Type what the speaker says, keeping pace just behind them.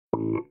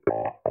You're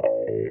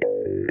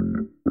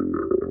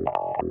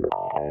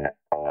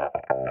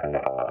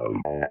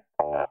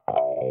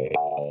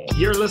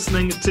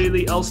listening to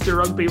the Ulster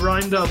Rugby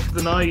Roundup,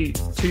 the now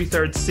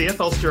 2/3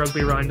 safe Ulster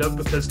Rugby Roundup,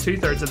 because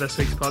 2/3 of this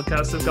week's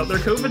podcast have got their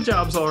COVID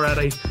jobs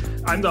already.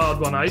 I'm the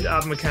odd one out,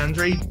 Adam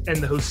McKendry, in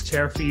the host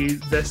chair for you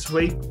this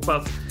week,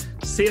 but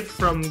safe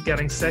from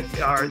getting sick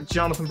are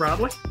Jonathan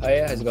Bradley. Oh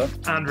yeah, how's it going?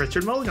 And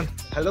Richard Mulligan.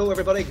 Hello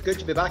everybody, good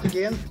to be back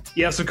again.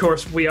 Yes, of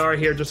course, we are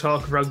here to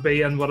talk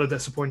rugby, and what a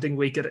disappointing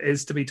week it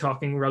is to be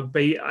talking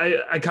rugby.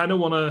 I kind of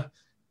want to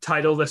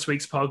title this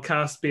week's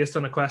podcast based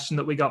on a question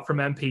that we got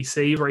from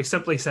MPC, where he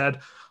simply said,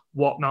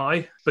 "What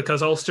now?"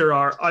 Because Ulster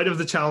are out of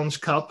the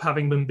Challenge Cup,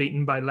 having been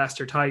beaten by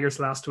Leicester Tigers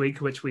last week,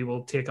 which we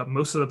will take up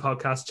most of the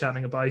podcast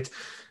chatting about.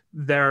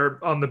 They're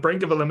on the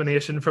brink of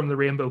elimination from the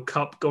Rainbow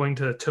Cup, going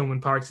to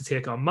Thomond Park to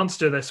take on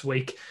Munster this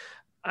week.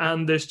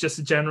 And there's just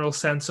a general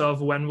sense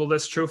of, when will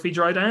this trophy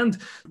drought end?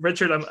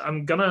 Richard,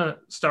 I'm going to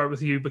start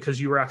with you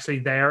because you were actually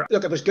there.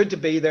 Look, it was good to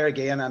be there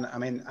again. And I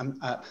mean,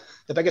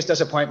 the biggest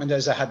disappointment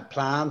is I had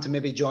planned to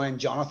maybe join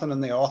Jonathan in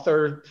the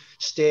author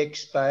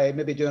stakes by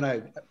maybe doing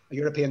a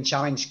European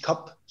Challenge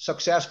Cup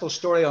successful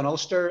story on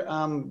Ulster,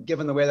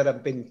 given the way that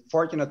I've been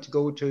fortunate to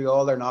go to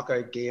all their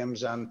knockout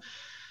games. And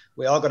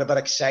we all got a bit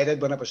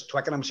excited when it was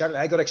Twickenham. Certainly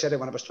I got excited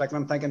when it was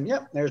Twickenham, thinking,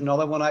 yeah, there's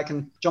another one I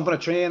can jump on a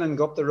train and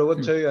go up the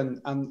road to.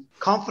 And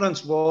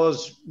confidence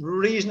was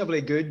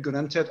reasonably good going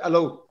into it.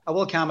 Although I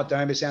will calm it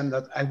down by saying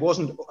that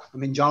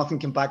Jonathan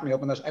can back me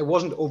up on this. I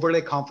wasn't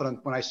overly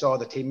confident when I saw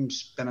the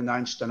teams been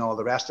announced and all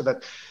the rest of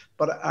it.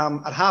 But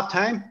at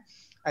half-time,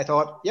 I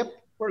thought, yep,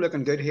 we're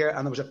looking good here.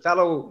 And there was a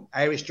fellow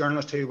Irish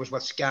journalist who was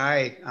with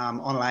Sky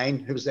online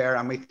who was there,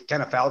 and we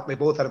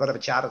both had a bit of a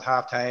chat at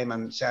half-time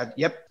and said,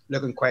 yep,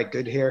 looking quite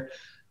good here.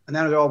 And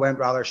then it all went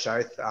rather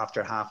south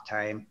after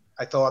half-time.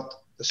 I thought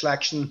the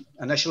selection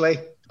initially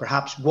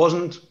perhaps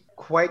wasn't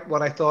quite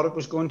what I thought it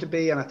was going to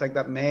be, and I think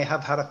that may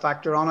have had a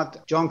factor on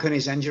it. John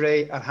Cooney's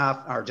injury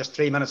at just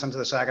 3 minutes into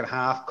the second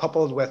half,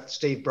 coupled with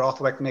Steve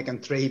Brothwick making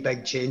 3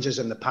 big changes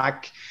in the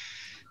pack,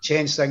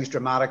 changed things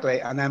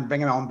dramatically, and then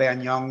bringing on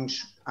Ben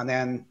Youngs, and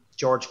then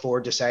George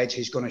Ford decides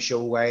he's going to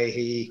show why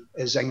he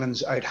is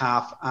England's out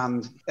half.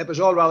 And it was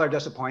all rather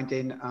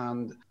disappointing,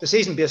 and the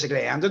season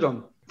basically ended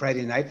on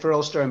Friday night for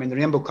Ulster. I mean, the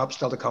Rainbow Cup's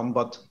still to come,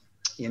 but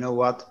you know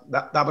what?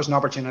 That was an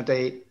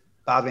opportunity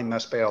badly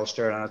missed by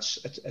Ulster, and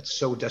it's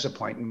so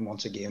disappointing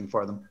once again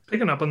for them.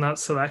 Picking up on that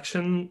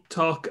selection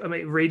talk, I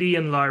mean, Reedy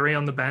and Lowry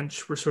on the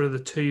bench were sort of the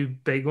two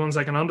big ones.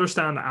 I can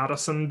understand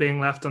Addison being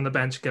left on the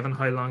bench given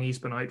how long he's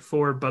been out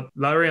for, but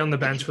Lowry on the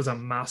bench was a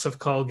massive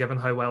call given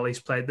how well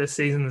he's played this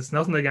season. It's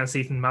nothing against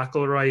Ethan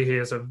McElroy,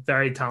 who is a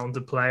very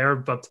talented player,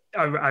 but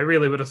I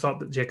really would have thought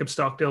that Jacob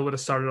Stockdale would have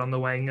started on the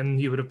wing and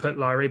you would have put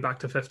Lowry back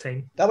to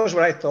 15. That was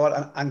what I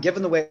thought, and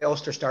given the way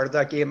Ulster started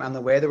that game and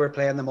the way they were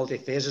playing the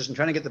multi-phases and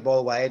trying to get the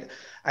ball wide,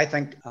 I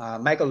think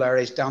Michael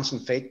Lowry's dancing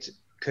feet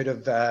could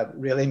have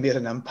really made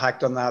an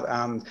impact on that,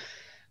 and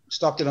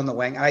Stockdale on the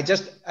wing. I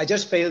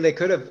just feel they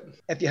could have,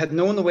 if you had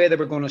known the way they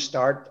were going to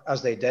start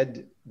as they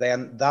did,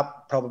 then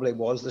that probably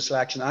was the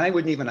selection. I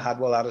wouldn't even have had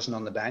Will Addison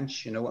on the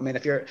bench. You know, I mean,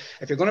 if you're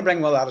going to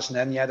bring Will Addison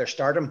in, you either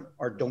start him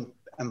or don't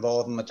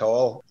involve him at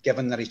all,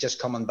 given that he's just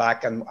coming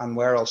back and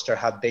where Ulster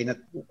had been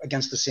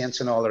against the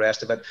Saints and all the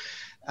rest of it.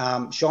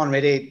 Sean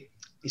Reedy,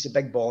 he's a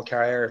big ball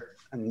carrier.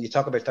 And you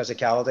talk about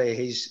physicality,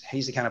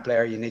 he's the kind of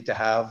player you need to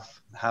have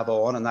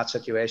on in that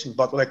situation.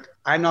 But look,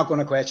 I'm not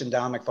going to question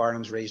Dan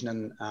McFarland's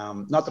reasoning.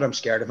 Not that I'm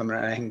scared of him or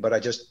anything, but I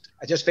just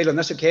feel on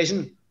this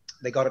occasion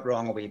they got it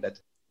wrong a wee bit.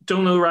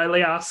 Donal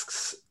O'Reilly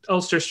asks,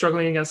 Ulster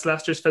struggling against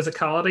Leicester's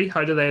physicality.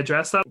 How do they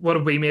address that? What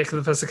do we make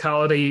of the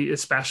physicality,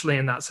 especially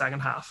in that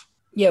second half?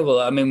 Yeah, well,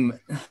 I mean,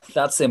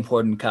 that's the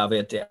important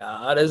caveat to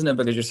add, isn't it?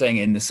 Because you're saying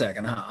in the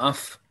second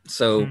half.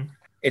 So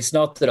It's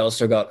not that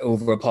Ulster got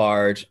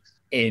overpowered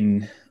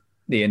in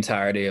the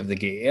entirety of the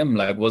game.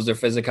 Like, was their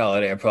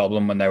physicality a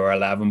problem when they were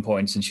 11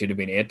 points and should have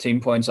been 18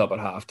 points up at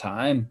half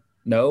time?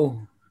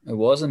 No, it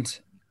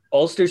wasn't.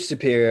 Ulster's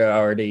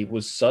superiority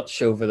was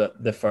such over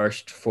the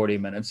first 40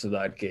 minutes of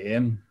that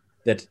game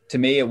that, to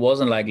me, it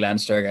wasn't like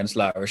Leinster against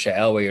La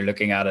Rochelle, where you're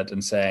looking at it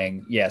and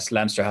saying, yes,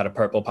 Leinster had a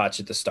purple patch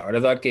at the start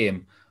of that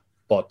game,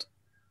 but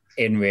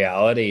in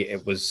reality,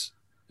 it was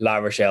La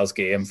Rochelle's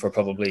game for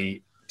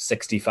probably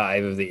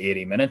 65 of the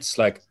 80 minutes.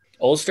 Like,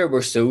 Ulster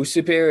were so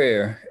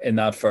superior in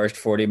that first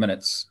 40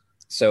 minutes.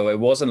 So it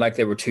wasn't like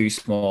they were too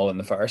small in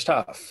the first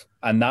half.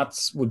 And that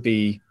would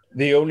be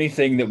the only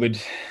thing that would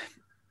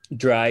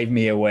drive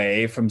me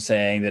away from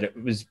saying that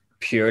it was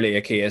purely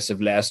a case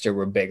of Leicester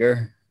were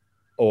bigger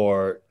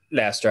or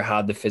Leicester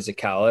had the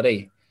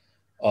physicality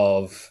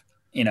of,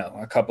 you know,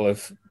 a couple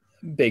of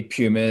big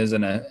Pumas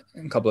and a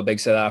couple of big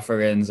South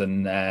Africans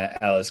and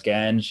Ellis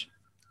Genge.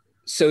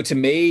 So to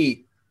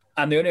me,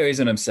 and the only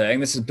reason I'm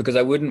saying this is because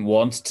I wouldn't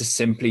want to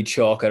simply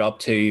chalk it up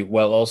to,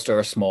 well, Ulster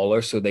are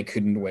smaller, so they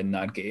couldn't win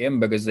that game,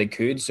 because they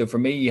could. So for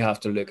me, you have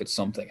to look at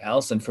something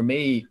else. And for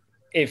me,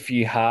 if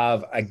you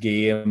have a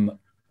game,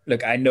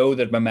 look, I know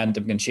that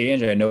momentum can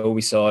change. I know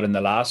we saw it in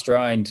the last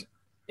round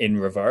in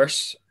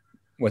reverse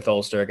with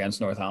Ulster against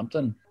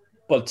Northampton.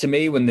 But to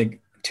me, when the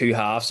two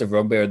halves of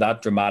rugby are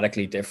that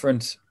dramatically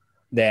different,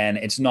 then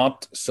it's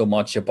not so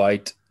much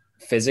about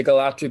physical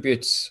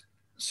attributes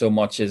so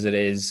much as it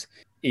is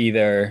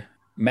either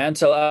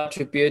mental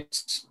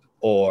attributes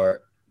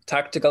or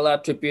tactical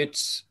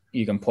attributes.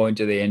 You can point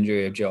to the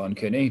injury of John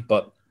Cooney,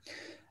 but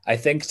I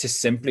think to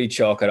simply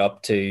chalk it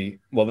up to,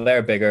 well,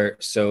 they're bigger,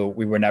 so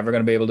we were never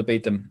going to be able to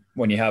beat them,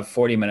 when you have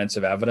 40 minutes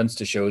of evidence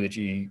to show that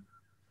you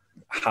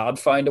had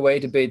found a way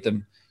to beat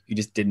them, you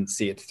just didn't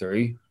see it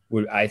through.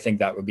 I think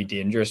that would be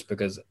dangerous,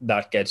 because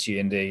that gets you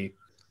into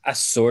a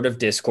sort of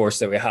discourse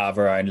that we have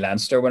around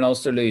Leinster when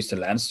Ulster lose to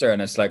Leinster.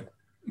 And it's like,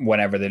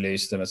 whenever they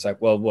lose to them, it's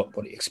like, well, what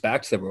do you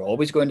expect? That we're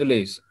always going to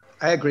lose.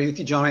 I agree with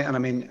you, Johnny. And I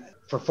mean,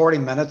 for 40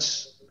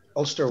 minutes,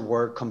 Ulster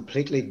were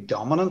completely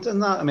dominant in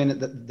that. I mean,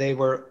 they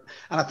were,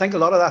 and I think a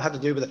lot of that had to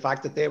do with the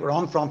fact that they were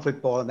on front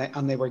football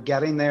and they were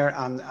getting there,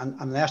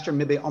 and Leicester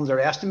maybe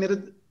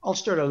underestimated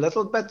Ulster a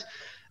little bit.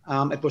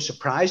 It was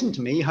surprising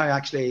to me how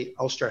actually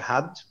Ulster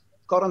had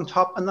got on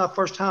top in that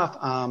first half.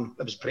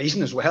 It was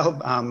pleasing as well,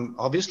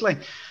 obviously.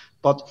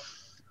 But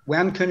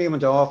when Cooney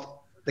went off,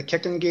 the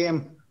kicking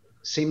game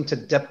seemed to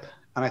dip,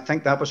 and I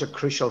think that was a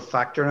crucial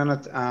factor in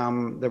it.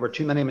 There were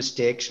too many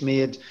mistakes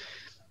made.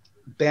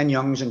 Ben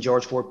Youngs and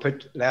George Ford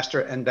put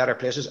Leicester in better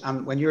places,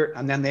 and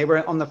then they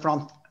were on the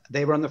front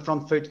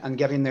foot and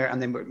getting there,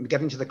 and they were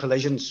getting to the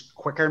collisions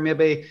quicker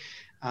maybe,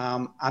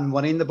 and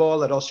winning the ball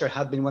that Ulster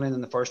had been winning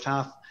in the first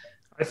half.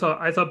 I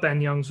thought Ben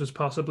Youngs was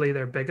possibly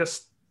their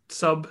biggest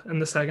sub in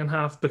the second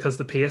half, because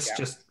the pace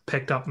just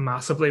picked up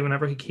massively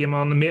whenever he came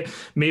on.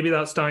 Maybe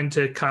that's down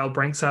to Kyle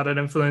Brink's added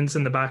influence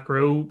in the back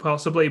row,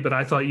 possibly, but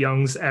I thought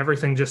Youngs,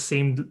 everything just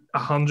seemed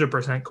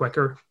 100%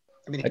 quicker.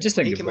 I just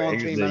think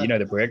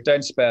the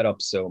breakdown sped up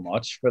so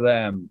much for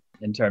them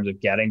in terms of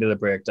getting to the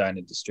breakdown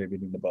and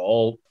distributing the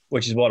ball,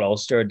 which is what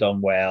Ulster had done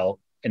well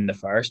in the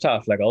first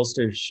half. Like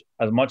Ulster's,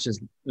 as much as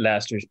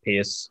Leicester's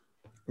pace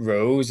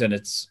rose, and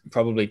it's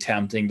probably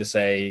tempting to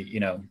say,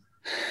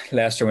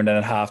 Leicester went in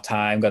at half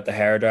time, got the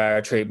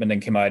hairdryer treatment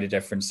and came out a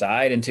different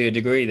side, and to a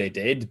degree they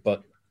did,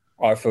 but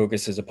our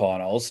focus is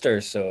upon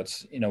Ulster. So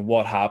it's,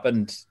 what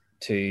happened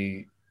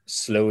to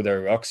slow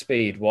their ruck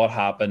speed? What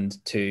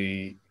happened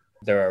to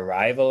their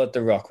arrival at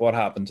the ruck? What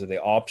happened to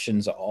the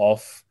options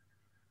off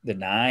the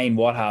 9?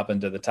 What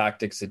happened to the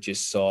tactics that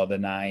just saw the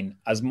 9?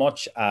 As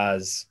much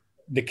as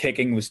the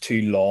kicking was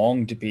too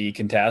long to be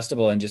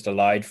contestable and just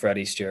allowed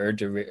Freddie Stewart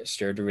to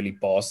really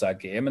boss that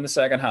game in the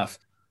second half,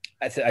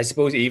 I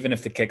suppose even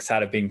if the kicks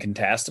had been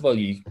contestable,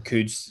 you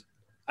could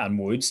and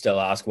would still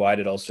ask, why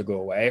did Ulster go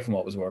away from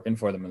what was working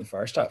for them in the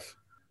first half?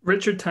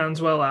 Richard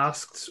Tanswell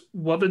asked,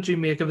 what did you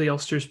make of the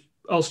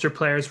Ulster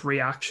players'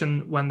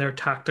 reaction when their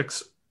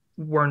tactics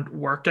weren't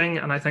working?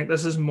 And I think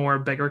this is more a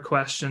bigger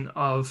question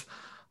of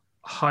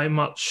how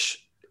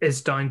much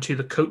is down to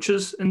the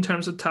coaches in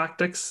terms of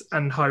tactics,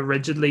 and how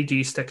rigidly do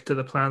you stick to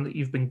the plan that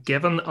you've been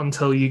given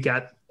until you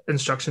get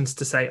instructions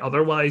to say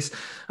otherwise,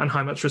 and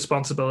how much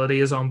responsibility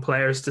is on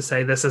players to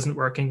say this isn't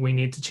working, we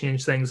need to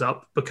change things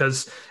up.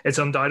 Because it's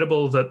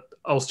undoubtable that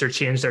Ulster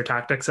changed their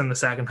tactics in the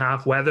second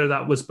half. Whether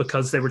that was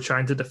because they were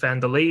trying to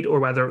defend the lead or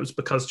whether it was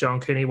because John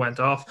Cooney went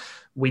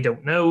off, we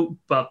don't know.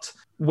 But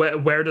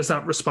where does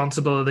that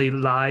responsibility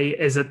lie?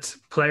 Is it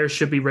players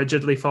should be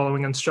rigidly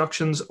following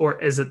instructions,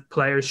 or is it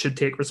players should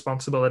take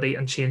responsibility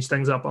and change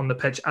things up on the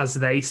pitch as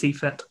they see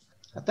fit?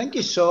 I think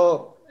you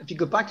saw, if you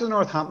go back to the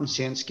Northampton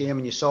Saints game,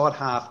 and you saw at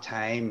half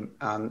time,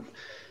 and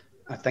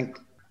I think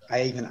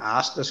I even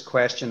asked this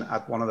question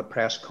at one of the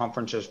press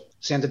conferences,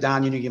 saying to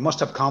Dan, you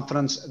must have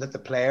confidence that the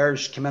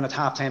players came in at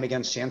half time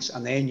against Saints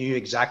and they knew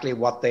exactly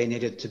what they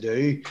needed to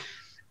do.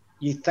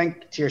 You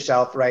think to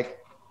yourself, right,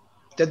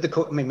 did the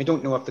coach, we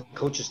don't know if the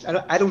coaches,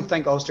 I don't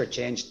think Ulster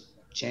changed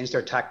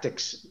their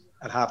tactics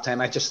at half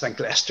time. I just think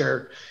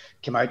Leicester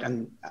came out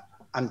and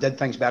did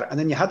things better. And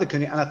then you had the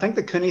Cooney, and I think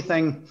the Cooney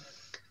thing,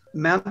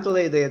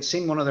 mentally, they had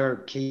seen one of their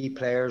key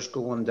players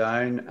going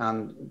down,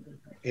 and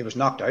he was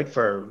knocked out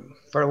for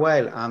a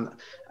while, and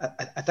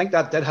I think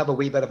that did have a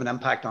wee bit of an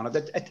impact on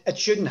it. It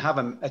shouldn't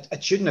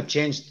have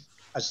changed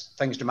as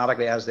things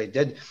dramatically as they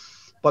did,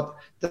 but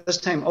this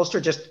time Ulster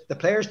the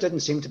players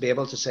didn't seem to be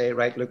able to say,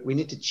 right, look, we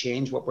need to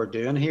change what we're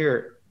doing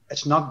here.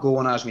 It's not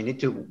going as we need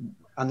to,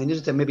 and they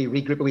needed to maybe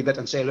regroup a wee bit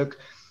and say, look,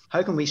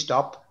 how can we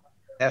stop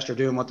Leicester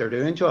doing what they're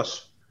doing to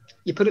us?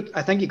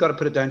 I think you got to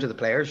put it down to the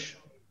players.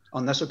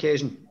 On this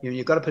occasion,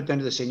 you've got to put it down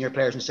to the senior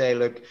players and say,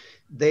 look,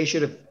 they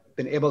should have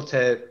been able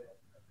to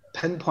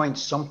pinpoint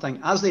something,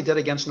 as they did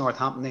against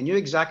Northampton. They knew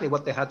exactly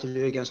what they had to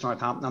do against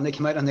Northampton, and they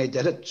came out and they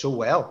did it so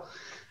well.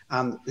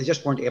 And they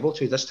just weren't able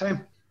to this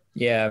time.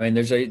 Yeah, I mean,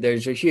 there's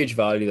a huge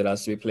value that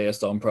has to be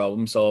placed on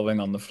problem solving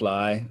on the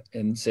fly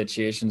in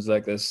situations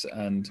like this.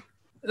 And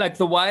like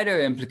the wider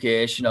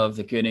implication of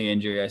the Cooney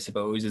injury, I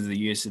suppose, is the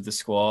use of the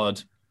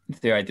squad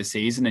throughout the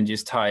season, and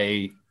just how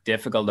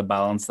difficult a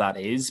balance that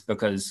is.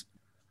 Because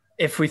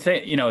if we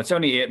think, it's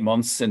only 8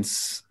 months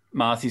since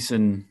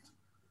Mathewson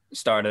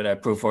started a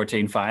Pro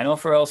 14 final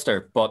for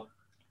Ulster, but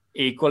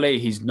equally,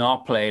 he's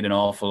not played an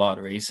awful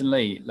lot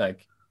recently.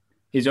 Like,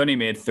 he's only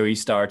made 3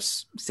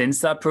 starts since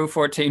that Pro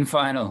 14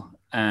 final.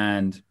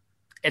 And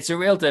it's a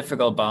real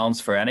difficult balance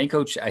for any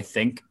coach, I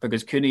think,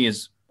 because Cooney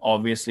is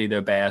obviously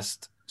their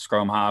best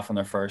scrum half and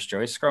their first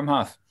choice scrum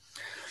half.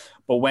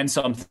 But when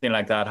something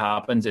like that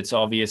happens, it's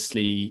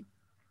obviously,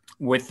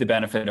 with the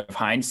benefit of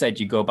hindsight,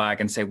 you go back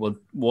and say, well,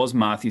 was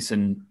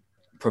Mathewson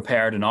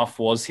prepared enough?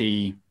 Was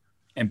he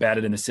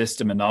embedded in the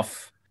system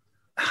enough?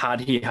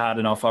 Had he had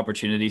enough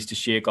opportunities to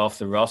shake off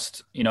the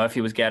rust? You know, if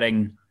he was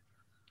getting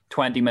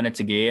 20 minutes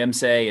a game,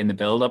 say, in the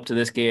build-up to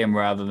this game,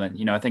 rather than,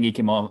 you know, I think he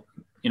came off,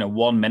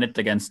 1 minute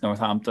against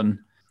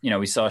Northampton.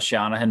 We saw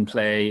Shanahan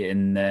play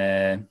in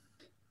the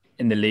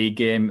league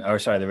game,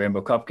 the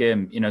Rainbow Cup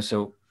game.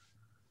 So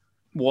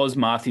was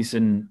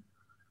Mathewson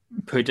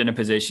put in a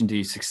position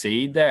to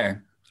succeed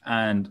there?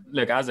 And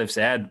look, as I've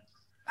said,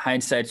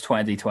 hindsight's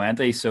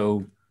 2020,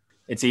 so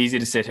it's easy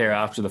to sit here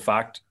after the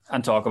fact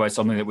and talk about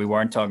something that we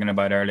weren't talking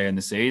about earlier in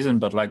the season.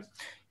 But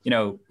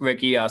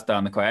Ricky asked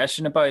Dan the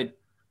question about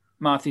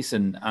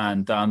Mathewson,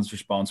 and Dan's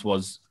response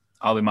was,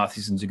 Albie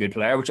Mathewson's a good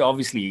player, which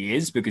obviously he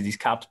is because he's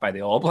capped by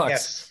the All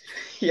Blacks.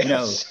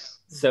 Yes.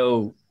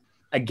 So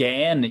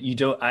again,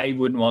 I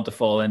wouldn't want to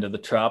fall into the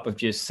trap of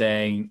just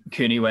saying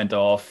Cooney went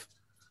off,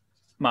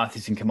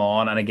 Mathewson come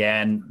on, and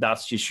again,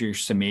 that's just your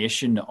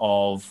summation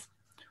of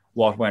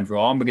what went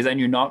wrong, because then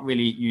you're not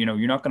really,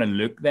 you're not going to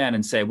look then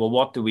and say, well,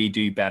 what do we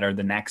do better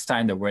the next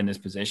time that we're in this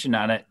position?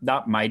 And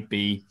that might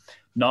be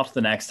not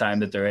the next time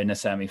that they're in a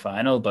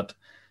semi-final, but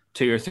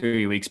 2 or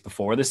 3 weeks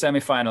before the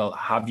semi-final.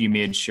 Have you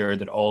made sure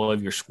that all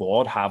of your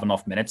squad have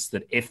enough minutes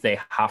that if they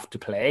have to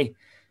play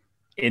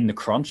in the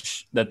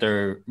crunch, that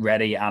they're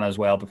ready and as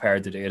well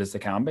prepared to do it as they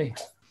can be?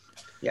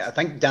 Yeah, I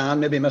think Dan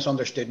maybe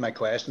misunderstood my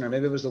question, or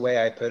maybe it was the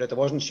way I put it. I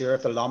wasn't sure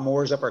if the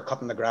lawnmowers that were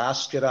cutting the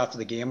grass straight after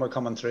the game were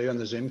coming through on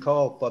the Zoom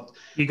call, but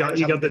you got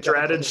the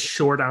dreaded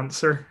short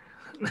answer.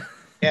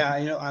 Yeah,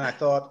 and I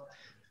thought,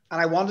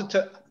 and I wanted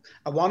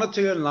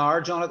to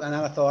enlarge on it, and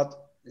then I thought,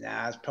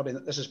 nah,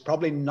 this is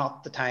probably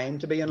not the time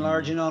to be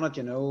enlarging on it.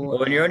 Well,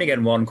 when you're only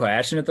getting one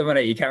question at the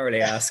minute, you can't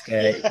really ask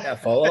a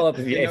follow-up.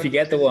 If you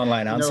get the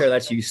one-line answer,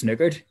 that's you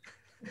snookered.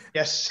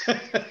 Yes,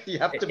 you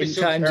have to be in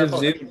so times careful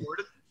of Zoom.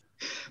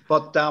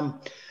 But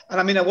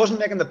and I mean, I wasn't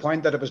making the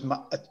point that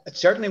it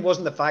certainly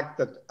wasn't the fact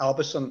that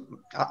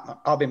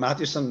Albie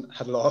Mathewson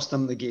had lost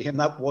them the game.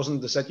 That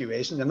wasn't the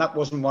situation, and that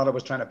wasn't what I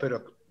was trying to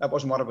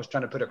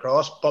put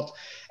across. But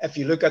if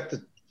you look at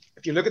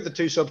the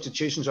two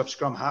substitutions of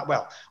scrum half,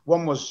 well,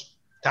 one was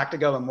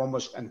tactical and one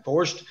was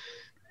enforced.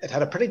 It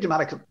had a pretty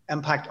dramatic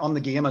impact on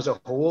the game as a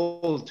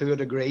whole, to a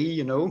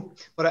degree,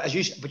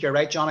 But you're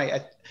right, Johnny.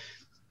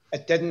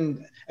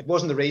 It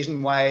wasn't the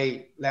reason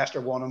why Leicester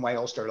won and why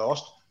Ulster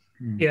lost.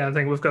 Yeah, I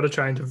think we've got to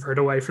try and divert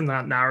away from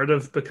that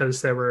narrative,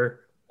 because there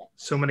were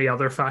so many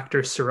other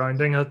factors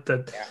surrounding it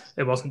that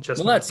it wasn't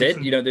just. Well, that's it.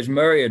 There's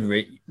myriad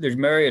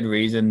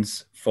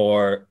reasons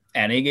for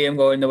any game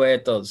going the way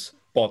it does,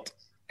 but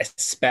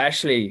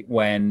especially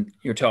when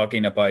you're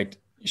talking about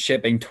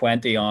shipping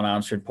 20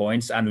 unanswered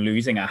points and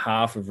losing a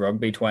half of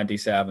rugby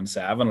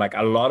 27-7, like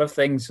a lot of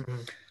things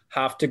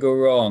have to go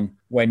wrong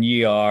when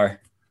you are.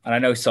 And I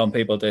know some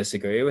people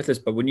disagree with this,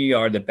 but when you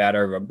are the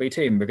better rugby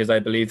team, because I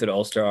believe that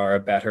Ulster are a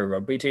better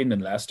rugby team than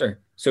Leicester.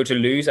 So to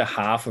lose a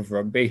half of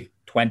rugby,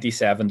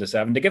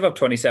 27-7, to give up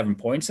 27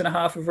 points in a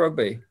half of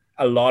rugby,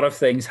 a lot of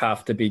things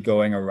have to be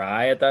going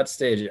awry at that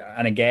stage.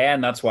 And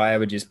again, that's why I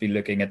would just be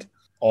looking at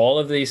all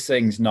of these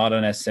things, not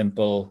in a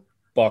simple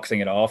boxing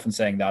it off and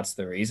saying that's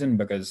the reason,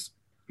 because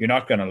you're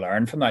not going to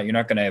learn from that. You're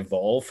not going to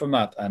evolve from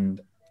that.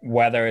 And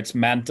whether it's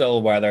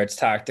mental, whether it's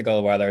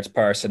tactical, whether it's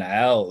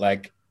personnel,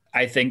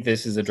 I think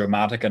this is a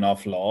dramatic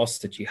enough loss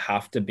that you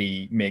have to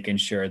be making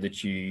sure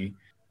that you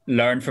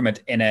learn from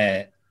it in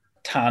a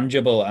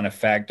tangible and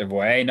effective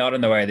way, not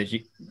in the way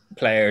that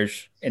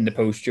players in the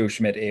post-Joe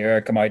Schmidt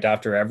era come out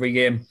after every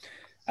game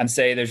and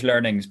say there's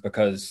learnings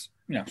because,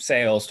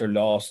 say Ulster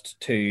lost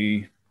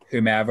to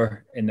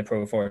whomever in the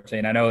Pro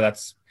 14. I know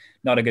that's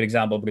not a good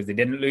example because they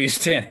didn't lose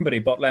to anybody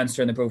but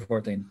Leinster in the Pro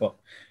 14, but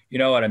you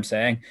know what I'm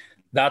saying?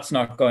 That's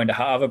not going to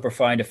have a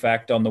profound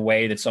effect on the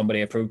way that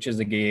somebody approaches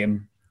the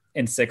game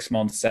in 6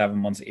 months, 7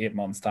 months, 8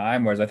 months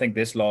time. Whereas I think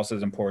this loss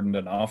is important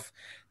enough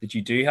that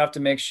you do have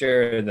to make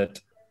sure that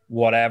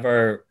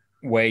whatever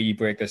way you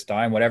break this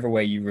down, whatever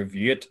way you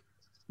review it,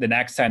 the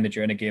next time that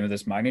you're in a game of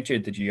this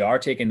magnitude, that you are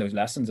taking those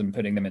lessons and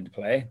putting them into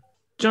play.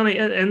 Johnny,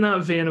 in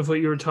that vein of what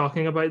you were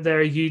talking about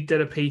there, you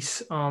did a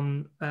piece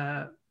on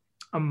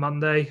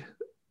Monday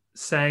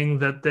saying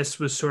that this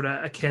was sort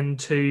of akin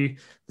to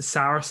the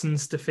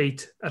Saracens'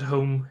 defeat at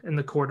home in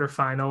the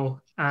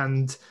quarterfinal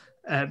and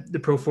the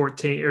Pro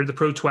 14 or the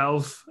Pro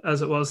 12,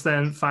 as it was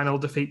then, final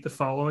defeat the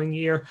following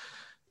year.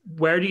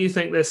 Where do you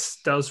think this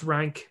does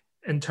rank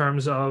in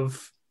terms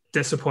of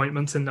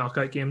disappointments in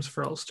knockout games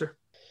for Ulster?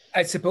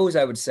 I suppose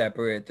I would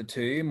separate the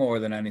two more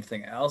than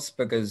anything else,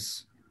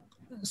 because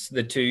it's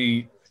the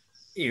two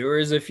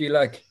eras, if you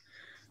like,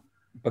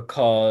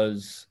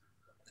 because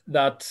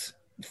that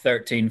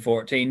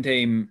 13-14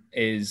 team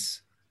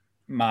is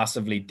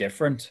massively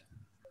different.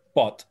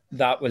 But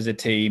that was a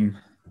team,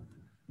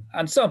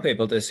 and some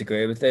people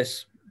disagree with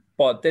this,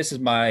 but this is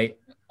my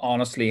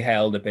honestly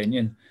held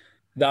opinion,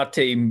 that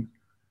team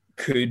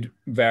could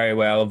very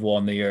well have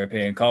won the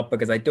European Cup,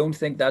 because I don't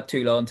think that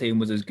Toulon team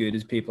was as good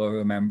as people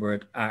remember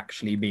it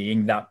actually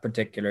being that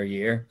particular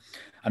year.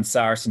 And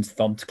Saracens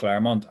thumped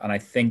Clermont. And I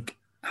think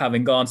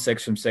having gone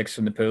 6 from 6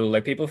 from the pool,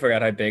 like, people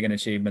forget how big an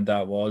achievement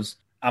that was.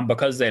 And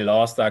because they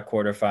lost that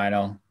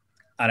quarterfinal,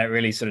 and it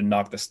really sort of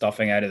knocked the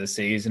stuffing out of the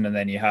season, and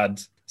then you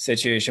had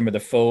situation with the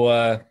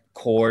FOA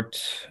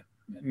court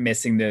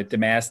missing the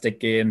domestic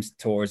games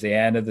towards the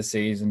end of the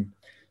season.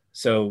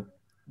 So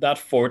that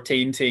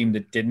 14 team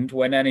that didn't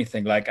win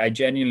anything, like, I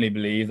genuinely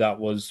believe that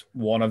was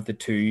one of the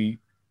two,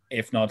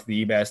 if not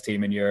the best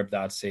team in Europe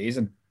that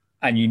season.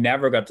 And you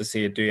never got to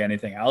see it do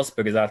anything else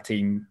because that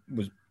team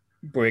was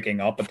breaking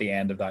up at the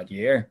end of that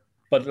year.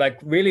 But, like,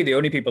 really the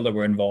only people that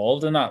were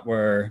involved in that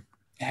were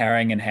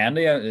Herring and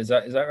Hendy. Is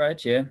that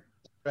right? Yeah.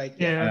 Right.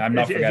 Yeah. I'm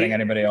not forgetting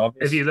anybody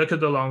obvious. If you look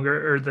at the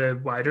longer or the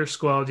wider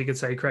squad, you could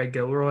say Craig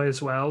Gilroy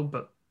as well.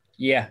 But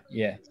yeah.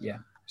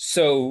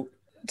 So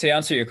to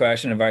answer your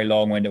question in a very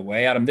long-winded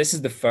way, Adam, this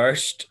is the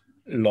first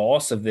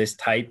loss of this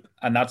type,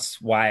 and that's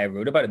why I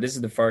wrote about it. This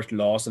is the first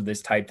loss of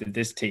this type that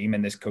this team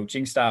and this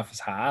coaching staff has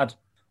had,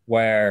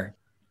 where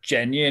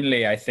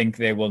genuinely I think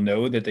they will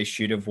know that they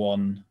should have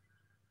won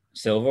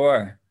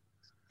silverware.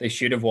 They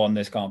should have won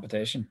this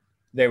competition.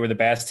 They were the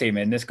best team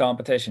in this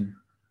competition,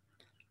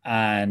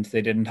 and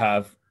they didn't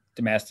have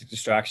domestic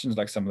distractions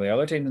like some of the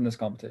other teams in this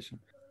competition.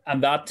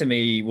 And that, to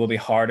me, will be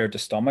harder to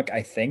stomach,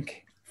 I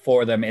think,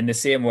 for them, in the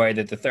same way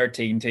that the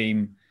 13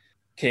 team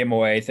came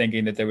away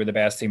thinking that they were the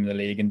best team in the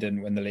league and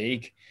didn't win the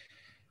league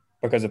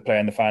because of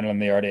playing the final in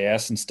the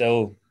RDS and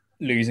still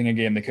losing a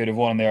game they could have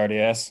won in the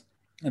RDS,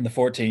 and the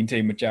 14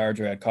 team with Jared's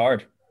red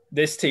card.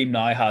 This team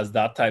now has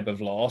that type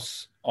of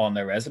loss on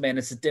their resume, and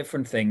it's a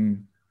different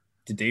thing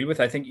to deal with.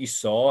 I think you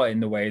saw in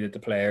the way that the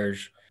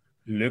players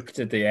looked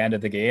at the end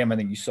of the game. I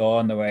think you saw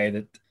in the way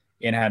that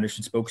Ian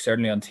Henderson spoke,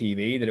 certainly on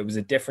TV, that it was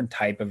a different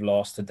type of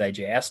loss to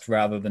digest,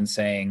 rather than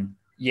saying,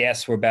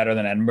 yes, we're better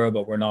than Edinburgh,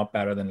 but we're not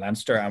better than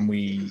Leinster, and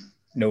we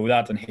know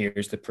that, and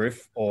here's the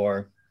proof.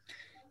 Or,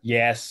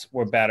 yes,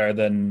 we're better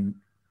than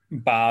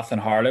Bath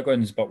and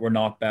Harlequins, but we're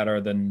not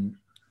better than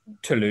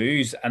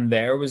Toulouse, and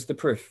there was the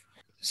proof.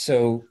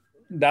 So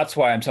that's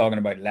why I'm talking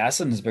about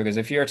lessons, because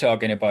if you're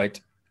talking about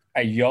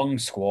a young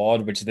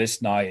squad, which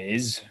this now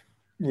is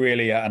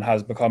really, and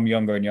has become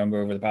younger and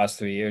younger over the past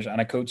 3 years, and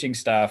a coaching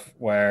staff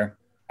where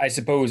I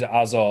suppose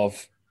as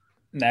of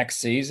next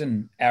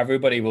season,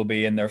 everybody will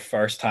be in their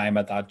first time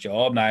at that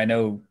job. Now, I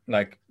know,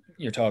 like,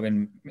 you're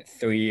talking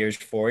 3 years,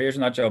 4 years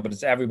in that job, but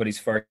it's everybody's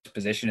first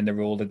position in the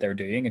role that they're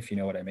doing, if you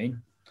know what I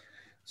mean.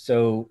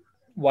 So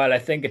while I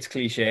think it's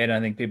cliched and I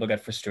think people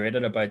get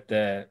frustrated about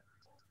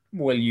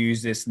we'll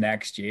use this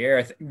next year,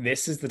 I think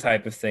this is the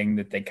type of thing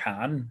that they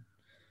can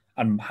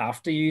and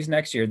have to use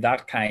next year.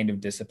 That kind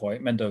of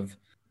disappointment of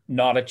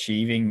not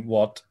achieving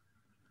what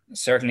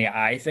certainly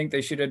I think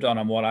they should have done,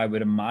 and what I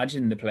would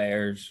imagine the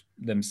players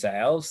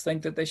themselves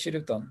think that they should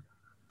have done.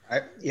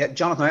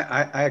 Jonathan,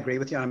 I agree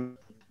with you.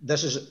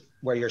 This is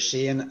where you're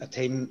seeing a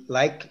team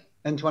like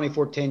in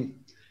 2014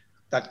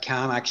 that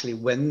can actually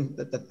win,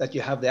 that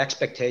you have the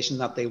expectation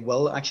that they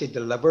will actually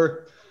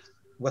deliver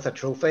with a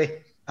trophy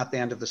at the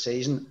end of the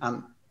season.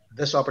 And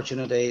this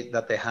opportunity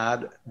that they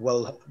had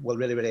will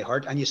really, really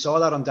hurt. And you saw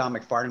that on Dan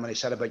McFarlane when he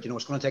said about,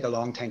 it's going to take a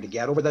long time to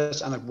get over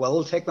this, and it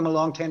will take them a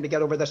long time to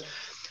get over this.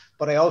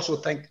 But I also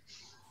think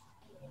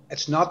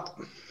it's not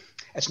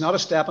a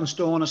stepping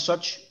stone as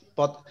such.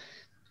 And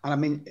I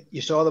mean,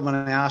 you saw that when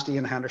I asked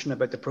Ian Henderson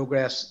about the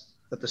progress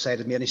that the side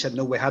had made, and he said,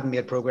 no, we hadn't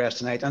made progress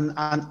tonight. And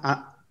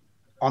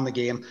on the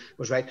game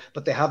was right,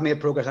 but they have made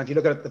progress. And if you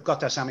look at it, they've got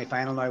that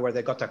semi-final now where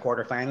they got that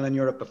quarter-final in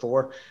Europe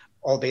before,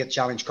 albeit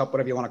Challenge Cup,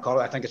 whatever you want to call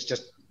it. I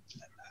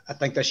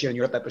think this year in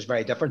Europe it was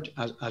very different,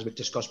 as we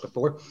discussed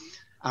before.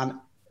 And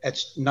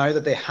it's now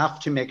that they have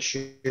to make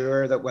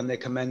sure that when they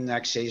come in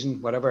next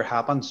season, whatever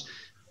happens,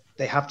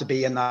 they have to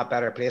be in that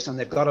better place, and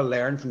they've got to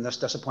learn from this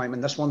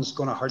disappointment. This one's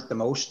going to hurt the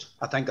most,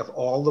 I think, of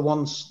all the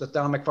ones that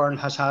Dan McFarlane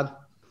has had.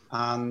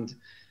 And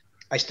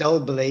I still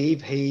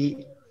believe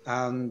he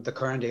and the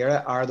current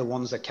era are the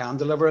ones that can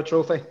deliver a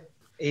trophy,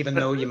 even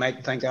though you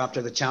might think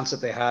after the chance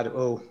that they had,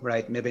 oh,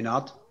 right, maybe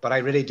not. But I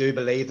really do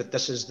believe that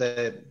this is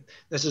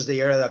the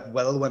era that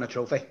will win a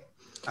trophy,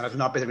 and it'll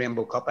not be the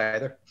Rainbow Cup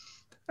either.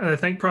 And I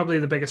think probably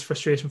the biggest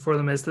frustration for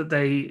them is that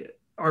they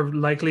are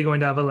likely going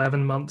to have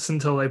 11 months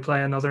until they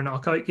play another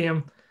knockout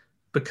game,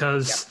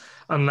 because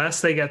unless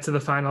they get to the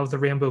final of the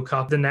Rainbow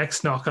Cup, the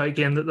next knockout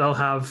game that they'll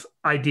have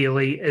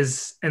ideally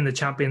is in the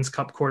Champions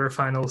Cup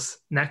quarterfinals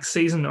next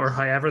season, or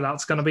however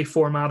that's going to be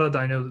formatted.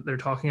 I know that they're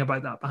talking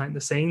about that behind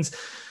the scenes.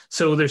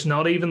 So there's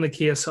not even the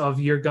case of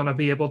you're going to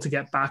be able to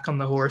get back on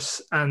the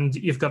horse and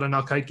you've got a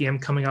knockout game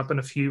coming up in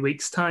a few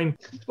weeks' time.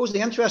 I suppose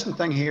the interesting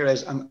thing here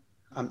is,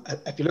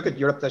 if you look at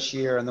Europe this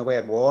year and the way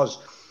it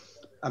was,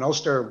 and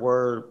Ulster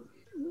were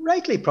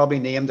rightly probably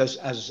named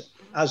as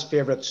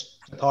favourites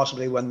to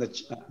possibly win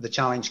the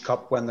Challenge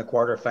Cup when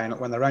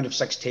the round of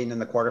 16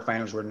 and the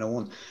quarterfinals were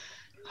known.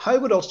 How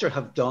would Ulster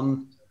have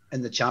done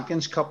in the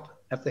Champions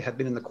Cup if they had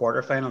been in the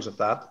quarterfinals of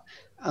that?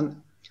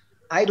 And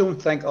I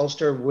don't think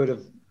Ulster would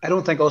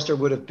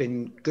have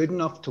been good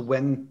enough to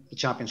win the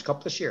Champions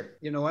Cup this year.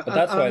 But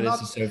that's why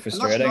this is so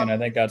frustrating, and I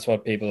think that's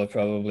what people have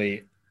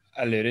probably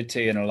alluded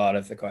to in a lot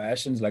of the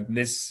questions. Like,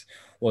 this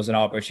was an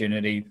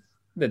opportunity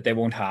that they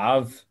won't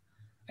have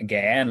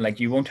again. Like,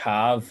 you won't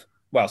have,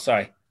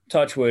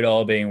 touch wood,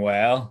 all being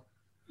well,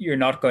 you're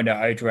not going to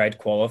outright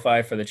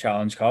qualify for the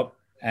Challenge Cup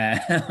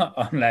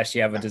unless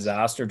you have a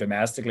disaster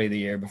domestically the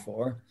year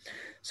before.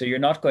 So you're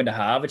not going to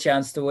have a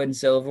chance to win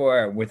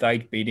silverware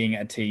without beating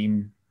a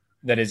team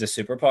that is a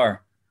superpower.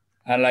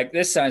 And like,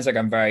 this sounds like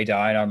I'm very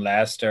down on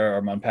Leicester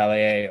or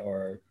Montpellier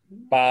or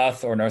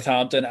Bath or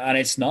Northampton, and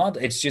it's not.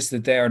 It's just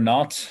that they are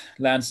not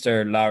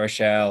Leinster, La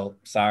Rochelle,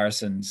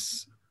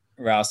 Saracens,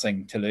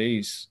 Racing,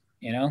 Toulouse.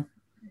 You know,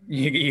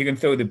 you can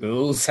throw the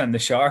Bulls and the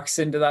Sharks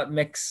into that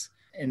mix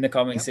in the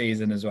coming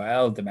season as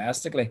well,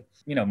 domestically.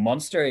 You know,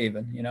 Munster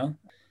even, you know.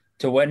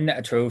 To win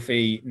a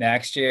trophy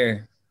next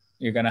year,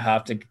 you're going to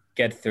have to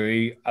get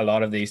through a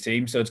lot of these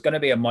teams. So it's going to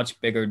be a much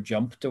bigger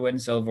jump to win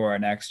silverware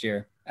next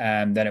year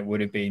than it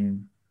would have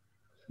been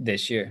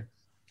this year.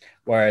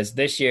 Whereas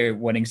this year,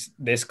 winning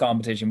this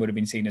competition would have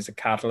been seen as a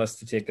catalyst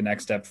to take the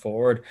next step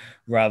forward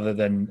rather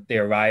than the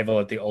arrival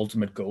at the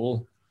ultimate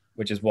goal,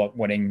 which is what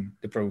winning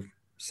the Pro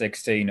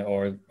 16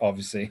 or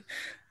obviously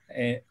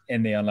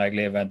in the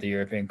unlikely event the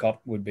European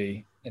Cup would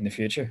be in the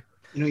future.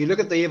 You know, you look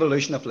at the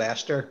evolution of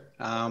Leicester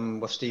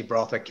with Steve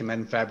Brothwick came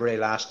in February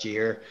last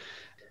year.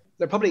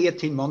 They're probably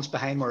 18 months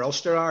behind where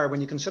Ulster are.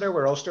 When you consider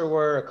where Ulster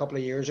were a couple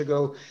of years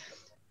ago,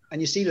 and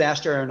you see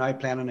Leicester are now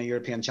playing in a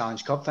European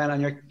Challenge Cup final,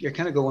 and you're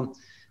kind of going,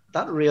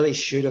 that really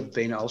should have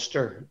been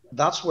Ulster.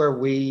 That's where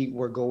we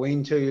were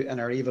going to in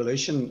our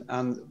evolution.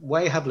 And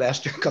why have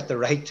Leicester got the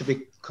right to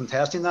be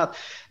contesting that?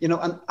 You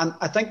know, and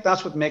I think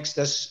that's what makes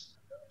this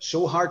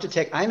so hard to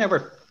take.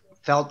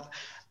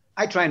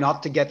 I try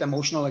not to get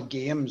emotional at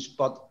games,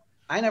 but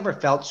I never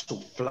felt so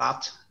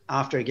flat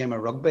after a game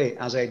of rugby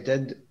as I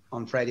did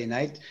on Friday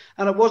night.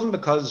 And it wasn't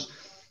because,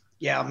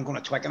 I'm going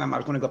to Twickenham, I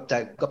was going to go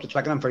up to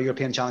Twickenham for a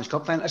European Challenge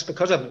Cup final. It's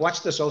because I've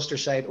watched this Ulster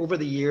side over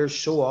the years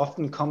so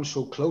often come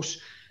so close.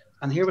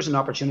 And here was an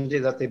opportunity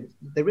that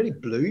they really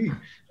blew.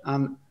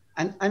 And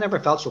I never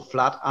felt so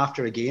flat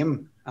after a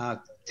game,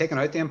 taking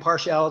out the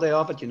impartiality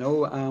of it, you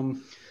know.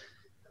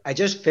 I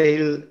just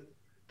feel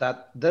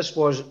that this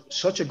was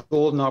such a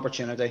golden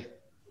opportunity.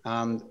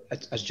 And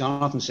as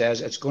Jonathan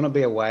says, it's going to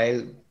be a while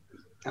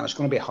and it's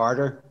going to be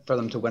harder for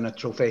them to win a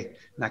trophy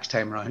next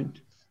time round.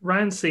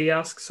 Ryan C.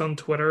 asks on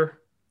Twitter,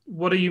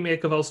 what do you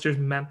make of Ulster's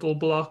mental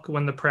block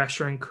when the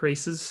pressure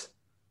increases?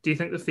 Do you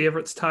think the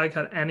favourites tag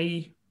had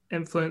any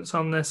influence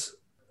on this?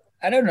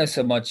 I don't know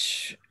so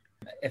much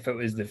if it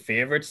was the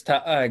favourites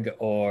tag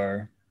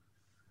or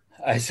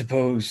I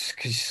suppose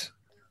because,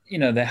 you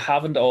know, they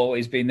haven't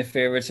always been the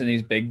favourites in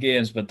these big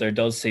games, but there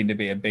does seem to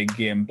be a big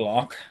game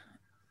block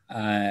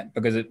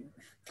because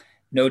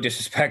no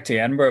disrespect to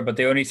Edinburgh, but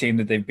the only team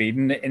that they've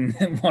beaten in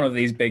one of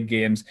these big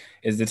games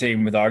is the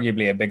team with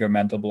arguably a bigger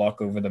mental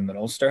block over them than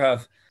Ulster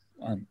have.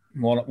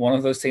 One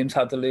of those teams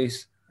had to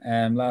lose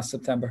last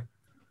September.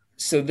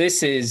 So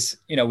this is,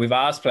 you know, we've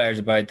asked players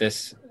about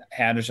this.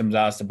 Henderson was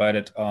asked about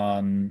it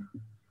on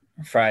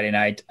Friday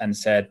night and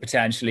said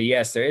potentially,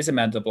 yes, there is a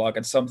mental block.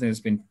 It's something that's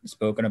been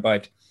spoken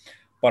about.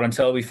 But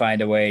until we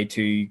find a way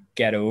to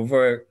get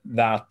over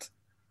that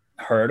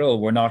hurdle,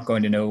 we're not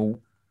going to know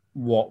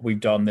what we've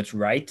done that's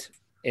right,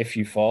 if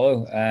you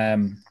follow.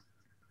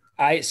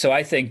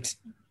 I think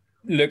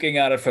looking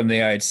at it from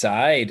the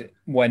outside,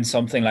 when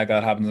something like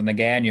that happens, and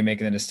again, you're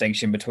making a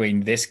distinction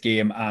between this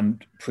game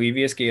and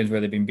previous games where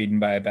they've been beaten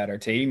by a better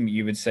team,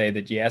 you would say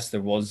that, yes,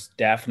 there was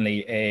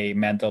definitely a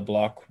mental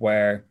block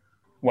where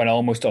when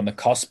almost on the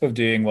cusp of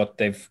doing what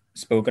they've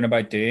spoken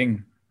about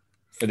doing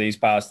for these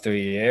past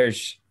 3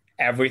 years,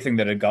 everything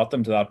that had got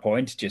them to that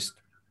point just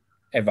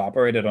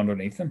evaporated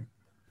underneath them.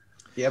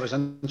 Yeah, it was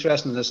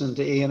interesting listening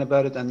to Ian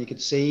about it, and you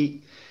could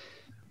see,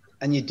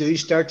 and you do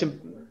start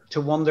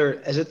to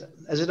wonder, is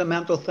it a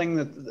mental thing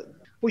that?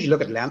 Suppose you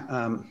look at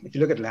if you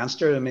look at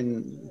Leinster, I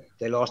mean,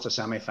 they lost a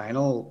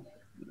semi-final.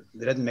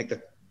 They didn't make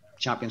the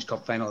Champions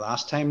Cup final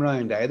last time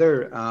round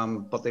either,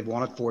 but they've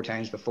won it 4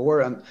 times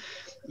before, and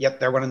yet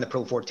they're winning the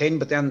Pro 14.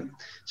 But then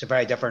it's a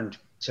very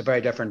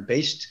different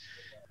beast.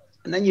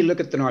 And then you look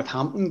at the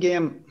Northampton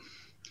game.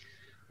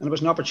 And it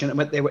was an opportunity,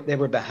 but they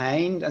were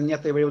behind, and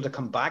yet they were able to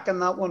come back in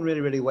that one really,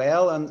 really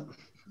well. And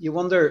you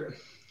wonder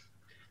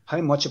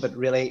how much of it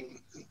really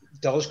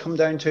does come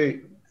down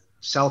to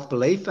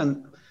self-belief.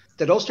 And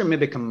did Ulster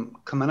maybe come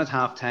in at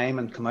half-time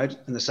and come out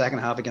in the second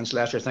half against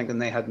Leicester thinking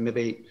they had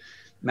maybe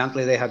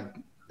mentally they had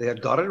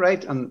got it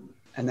right, and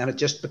then it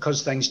just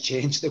because things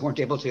changed they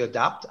weren't able to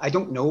adapt? I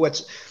don't know.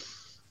 It's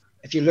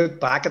if you look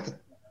back at the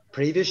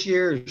previous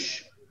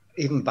years,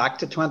 even back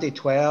to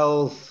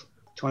 2012,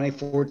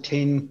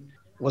 2014.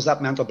 Was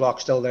that mental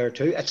block still there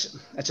too?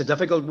 It's a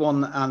difficult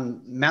one,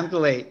 and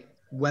mentally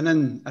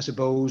winning, I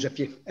suppose,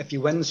 if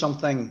you win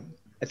something,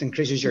 it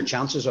increases your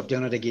chances of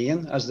doing it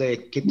again, as they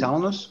keep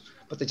telling us.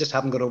 But they just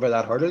haven't got over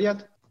that hurdle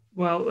yet.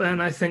 Well,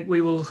 and I think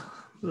we will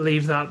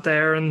leave that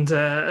there and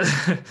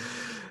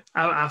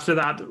After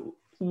that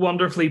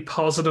wonderfully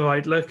positive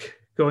outlook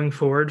going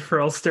forward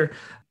for Ulster,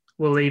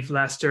 we'll leave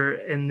Leicester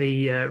in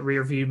the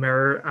rearview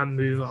mirror and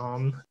move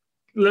on.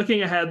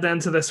 Looking ahead then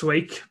to this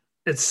week,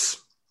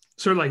 it's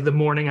sort of like the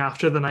morning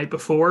after the night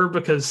before,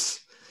 because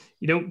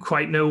you don't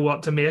quite know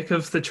what to make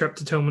of the trip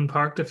to Thomond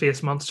Park to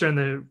face Munster in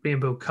the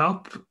Rainbow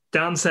Cup.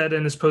 Dan said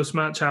in his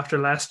post-match after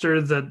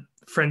Leicester that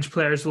French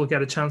players will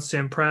get a chance to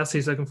impress.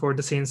 He's looking forward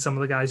to seeing some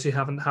of the guys who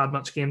haven't had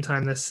much game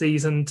time this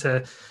season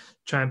to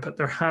try and put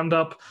their hand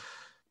up.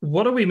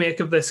 What do we make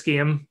of this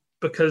game?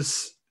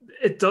 Because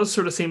it does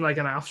sort of seem like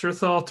an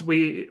afterthought.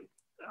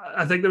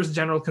 I think there was a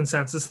general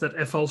consensus that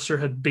if Ulster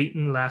had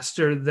beaten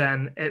Leicester,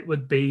 then it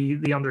would be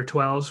the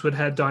under-12s would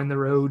head down the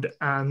road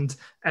and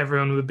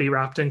everyone would be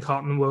wrapped in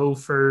cotton wool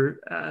for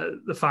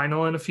the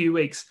final in a few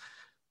weeks.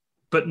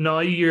 But now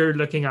you're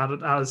looking at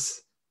it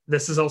as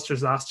this is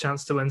Ulster's last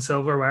chance to win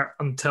silverware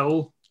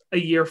until a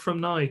year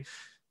from now.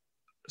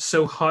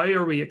 So how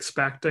are we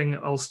expecting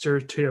Ulster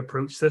to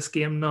approach this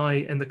game now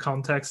in the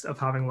context of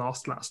having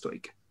lost last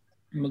week?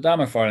 Well, Dan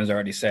McFarlane's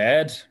already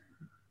said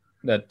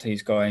that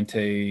he's going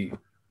to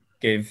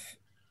give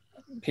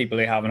people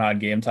who haven't had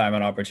game time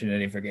an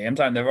opportunity for game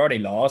time. They've already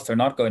lost. They're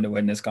not going to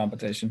win this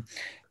competition.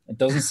 It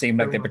doesn't seem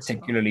like they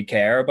particularly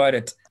care about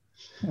it,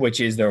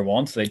 which is their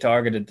want. They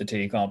targeted the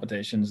two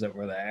competitions that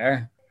were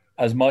there.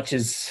 As much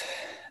as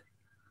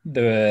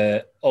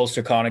the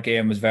Ulster Connacht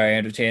game was very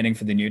entertaining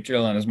for the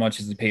neutral, and as much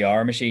as the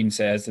PR machine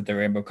says that the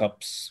Rainbow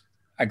Cup's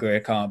a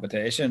great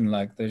competition,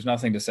 like there's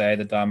nothing to say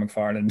that Dan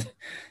McFarlane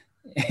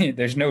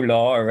there's no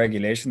law or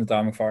regulation that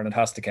Dan McFarlane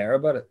has to care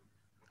about it.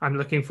 I'm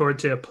looking forward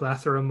to a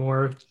plethora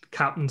more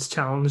captain's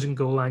challenge and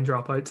goal line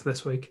dropouts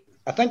this week.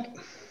 I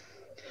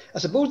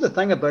suppose the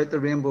thing about the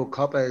Rainbow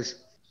Cup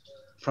is,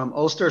 from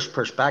Ulster's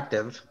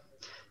perspective,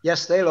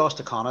 yes, they lost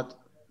to Connacht.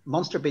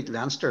 Munster beat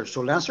Leinster,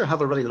 so Leinster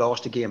have already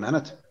lost a game in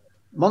it.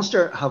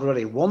 Munster have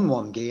already won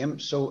one game,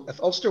 so if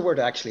Ulster were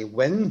to actually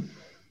win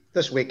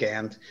this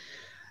weekend,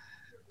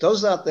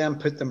 does that then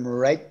put them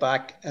right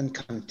back in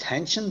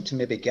contention to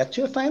maybe get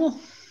to a final?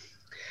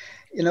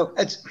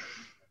 It's...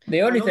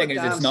 The only thing is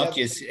it's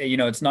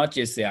not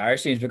just the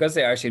Irish teams, because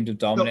the Irish teams have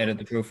dominated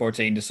the Pro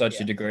 14 to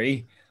such a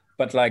degree.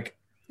 But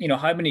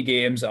how many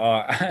games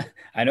are,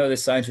 I know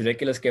this sounds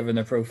ridiculous given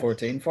the Pro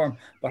 14 form,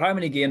 but how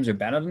many games are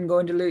Benetton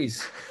going to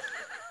lose?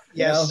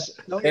 Yes.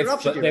 You're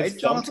absolutely right,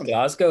 Jonathan.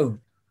 Glasgow,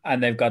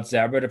 and they've got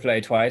Zebra to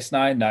play twice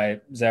now. Now,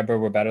 Zebra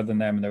were better than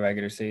them in the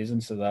regular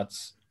season, so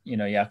that's, you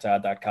have to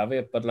add that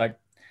caveat. But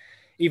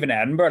even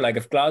Edinburgh,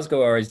 if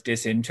Glasgow are as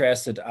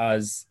disinterested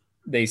as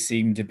they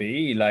seem to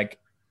be,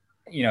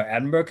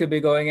 Edinburgh could be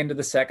going into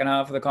the second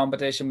half of the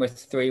competition with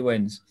 3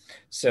 wins.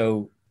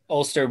 So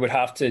Ulster would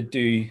have to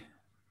do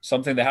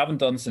something they haven't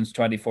done since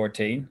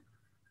 2014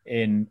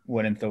 in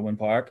winning Thomond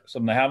Park,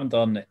 something they haven't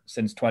done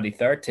since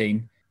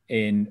 2013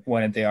 in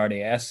winning the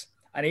RDS.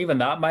 And even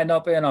that might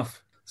not be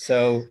enough.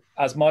 So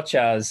as much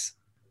as,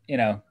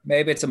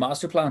 maybe it's a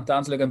master plan,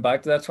 Dan's looking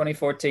back to that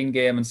 2014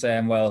 game and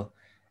saying, well,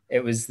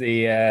 it was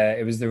the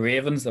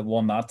Ravens that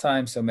won that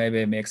time, so maybe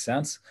it makes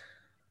sense.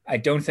 I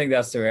don't think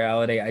that's the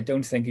reality. I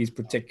don't think he's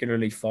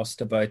particularly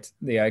fussed about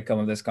the outcome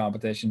of this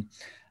competition.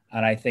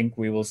 And I think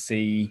we will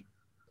see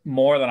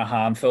more than a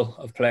handful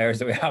of players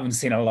that we haven't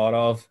seen a lot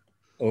of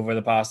over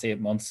the past 8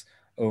 months,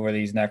 over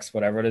these next,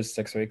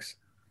 6 weeks.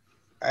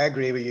 I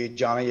agree with you,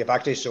 Johnny. You've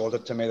actually sold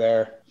it to me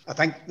there. I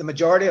think the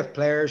majority of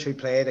players who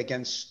played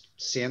against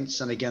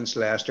Saints and against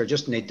Leicester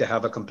just need to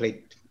have a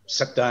complete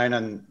sit down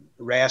and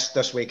rest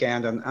this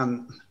weekend.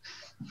 And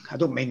I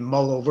don't mean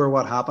mull over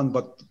what happened,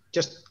 but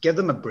just give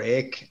them a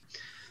break.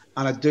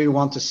 And I do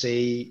want to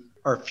see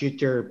our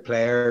future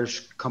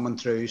players coming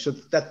through so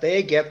that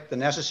they get the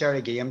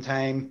necessary game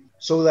time,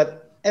 so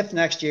that if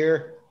next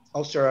year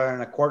Ulster are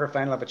in a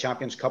quarter-final of a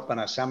Champions Cup and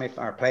a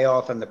semi-or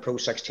playoff in the Pro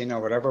 16 or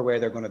whatever way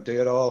they're going to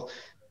do it all,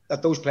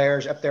 that those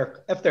players, if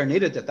they're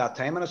needed at that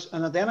time, and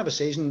at the end of a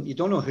season, you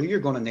don't know who you're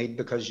going to need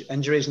because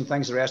injuries and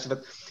things, the rest of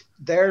it,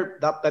 they're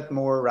that bit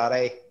more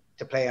ready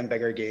to play in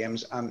bigger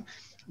games. And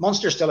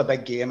Munster's still a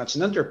big game. It's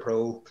an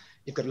inter-pro.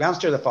 You've got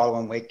Leinster the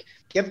following week.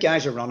 Give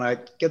guys a run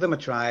out, give them a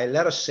try,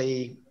 let us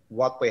see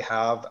what we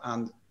have,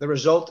 and the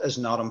result is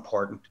not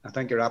important. I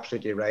think you're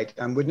absolutely right.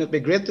 And wouldn't it be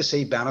great to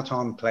see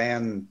Benetton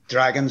playing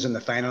Dragons in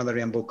the final of the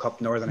Rainbow Cup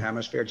Northern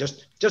Hemisphere,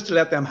 just to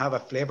let them have a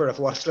flavour of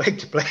what it's like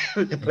to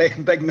play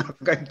in big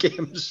knockout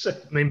games. I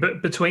mean,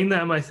 but between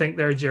them, I think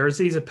their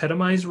jerseys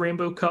epitomise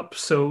Rainbow Cup,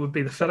 so it would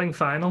be the fitting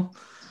final.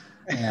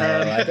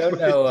 I don't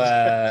know.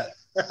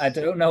 I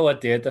don't know what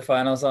date the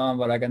final's on,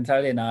 but I can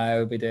tell you now I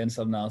would be doing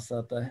something else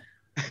that day.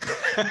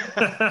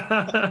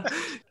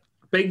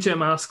 Big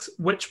Jim asks,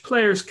 which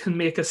players can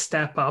make a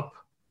step up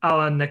a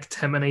la Nick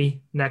Timoney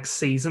next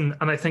season?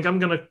 And I think I'm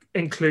going to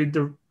include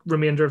the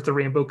remainder of the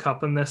Rainbow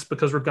Cup in this,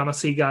 because we're going to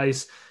see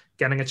guys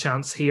getting a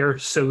chance here.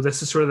 So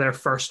this is sort of their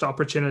first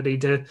opportunity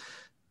to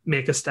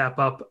make a step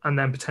up and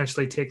then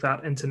potentially take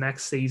that into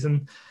next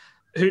season.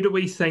 Who do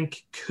we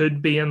think could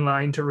be in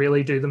line to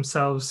really do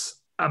themselves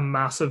a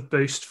massive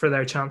boost for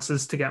their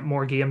chances to get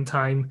more game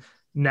time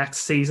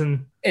next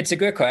season? It's a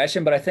good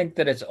question, but I think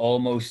that it's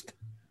almost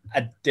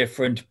a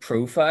different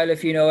profile,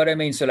 if you know what I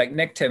mean. So like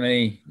Nick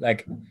Timoney,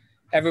 like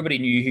everybody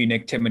knew who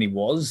Nick Timoney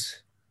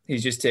was.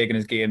 He's just taken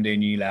his game to a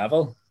new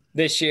level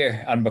this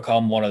year and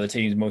become one of the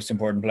team's most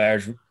important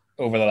players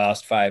over the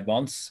last 5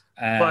 months.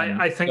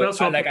 I think that's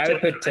what I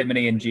would put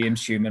Timoney and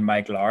James Hume and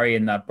Mike Lowry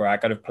in that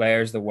bracket of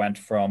players that went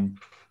from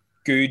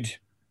good,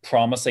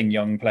 promising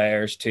young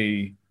players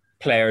to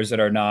players that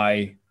are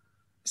now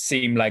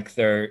seem like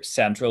they're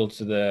central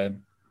to the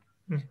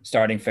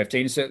starting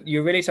 15. So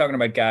you're really talking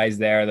about guys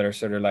there that are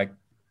sort of like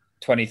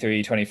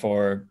 23,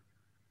 24,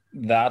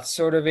 that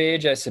sort of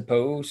age, I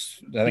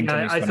suppose. I think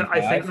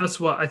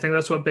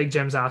that's what Big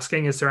Jim's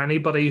asking. Is there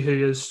anybody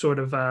who is sort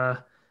of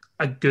a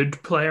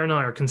good player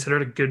now, or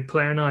considered a good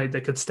player now,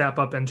 that could step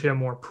up into a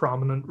more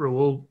prominent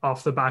role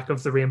off the back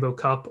of the Rainbow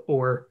Cup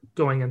or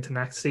going into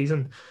next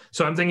season?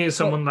 So I'm thinking of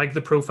someone like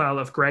the profile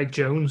of Greg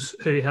Jones,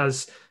 who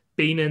has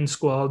been in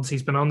squads.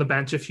 He's been on the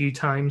bench a few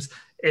times.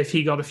 If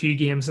he got a few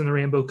games in the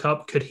Rainbow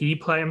Cup, could he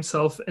play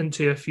himself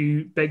into a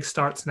few big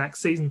starts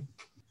next season?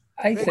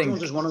 I think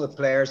Jones is one of the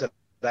players that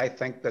I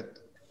think that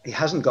he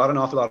hasn't got an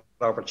awful lot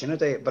of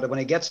opportunity, but when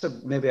he gets to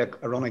maybe a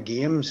run of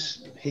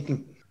games, he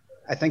can.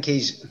 I think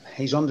he's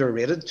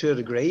underrated to a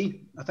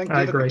degree. I think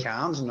David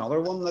McCann's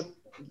another one that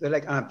they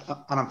like, and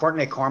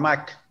unfortunately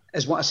Cormac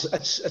is one.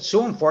 It's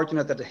so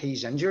unfortunate that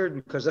he's injured,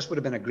 because this would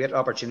have been a great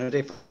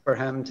opportunity for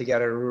him to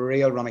get a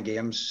real run of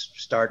games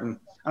starting.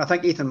 And I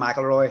think Ethan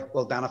McElroy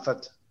will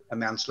benefit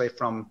immensely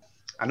from.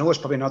 I know it's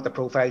probably not the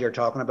profile you're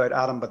talking about,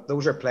 Adam, but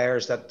those are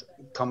players that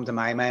come to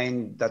my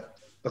mind.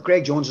 But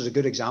Greg Jones is a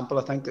good example.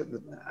 I think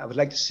that I would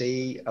like to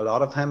see a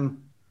lot of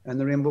him in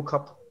the Rainbow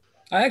Cup.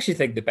 I actually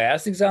think the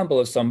best example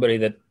of somebody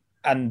that,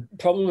 and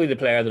probably the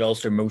player that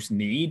Ulster most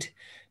need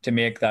to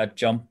make that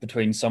jump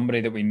between somebody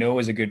that we know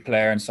is a good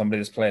player and somebody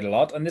that's played a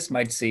lot. And this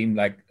might seem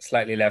like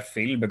slightly left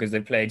field because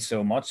they've played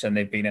so much and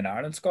they've been in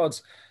Ireland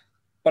squads.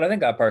 But I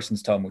think that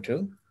person's Tom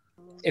O'Toole.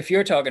 If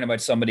you're talking about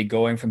somebody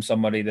going from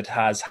somebody that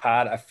has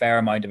had a fair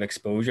amount of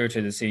exposure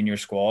to the senior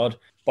squad,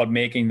 but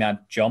making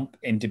that jump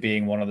into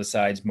being one of the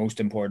side's most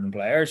important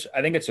players,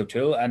 I think it's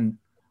O'Toole. And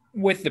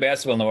with the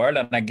best will in the world,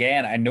 and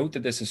again, I note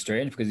that this is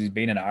strange because he's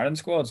been in Ireland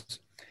squads.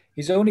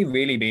 He's only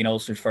really been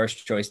Ulster's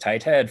first choice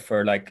tight head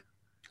for like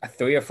a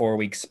 3 or 4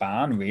 week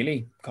span,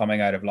 really,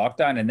 coming out of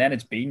lockdown. And then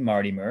it's been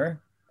Marty Moore.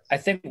 I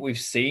think what we've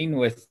seen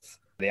with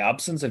the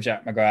absence of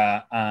Jack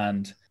McGrath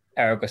and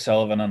Eric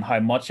O'Sullivan and how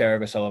much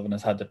Eric O'Sullivan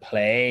has had to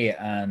play,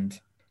 and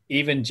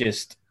even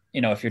just,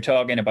 if you're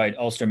talking about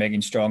Ulster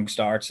making strong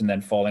starts and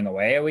then falling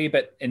away a wee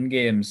bit in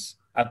games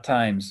at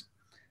times,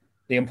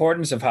 the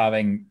importance of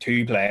having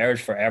 2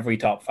 players for every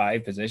top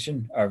 5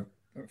 position, or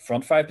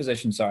front 5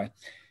 position,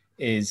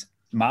 is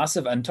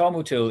massive. And Tom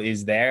O'Toole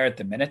is there at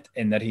the minute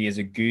in that he is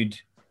a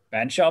good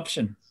bench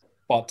option.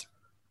 But,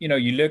 you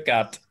look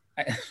at,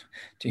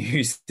 to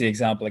use the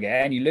example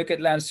again, you look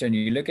at Leinster and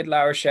you look at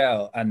La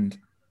Rochelle, and,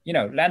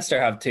 Leinster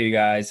have 2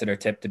 guys that are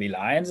tipped to be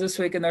Lions this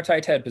week in their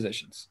tight head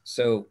positions.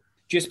 So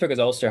just because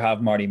Ulster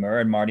have Marty Moore,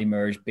 and Marty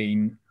Moore's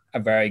been a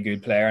very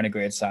good player and a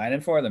great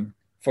signing for them,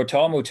 for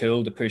Tom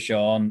O'Toole to push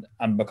on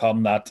and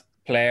become that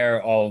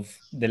player of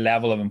the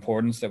level of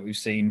importance that we've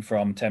seen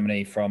from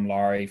Timoney, from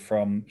Lowry,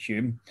 from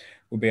Hume,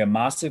 would be a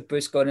massive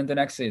boost going into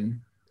next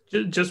season.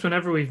 Just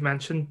whenever we've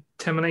mentioned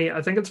Timoney,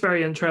 I think it's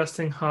very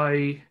interesting how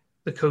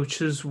the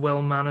coaches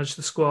will manage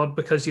the squad,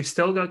 because you've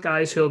still got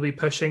guys who'll be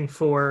pushing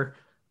for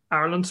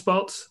Ireland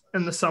spots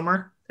in the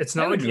summer. It's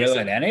not. I wouldn't rule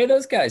out any of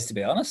those guys, to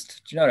be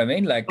honest. Do you know what I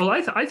mean?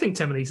 I think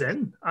Timoney's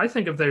in. I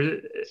think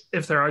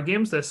if there are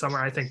games this summer,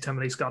 I think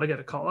Timoney's got to get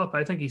a call up.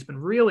 I think he's been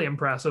really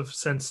impressive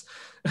since.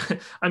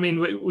 I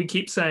mean, we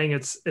keep saying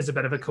it's a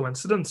bit of a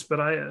coincidence, but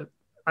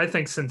I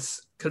think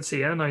since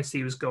Coetzee announced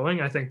he was going,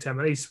 I think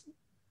Timoney's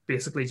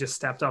basically just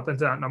stepped up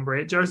into that number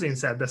 8 jersey and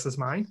said, "This is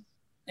mine."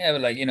 Yeah,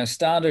 but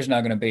Stander's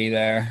not going to be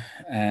there.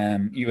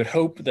 You would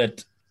hope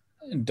that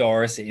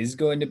Doris is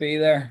going to be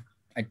there.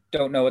 I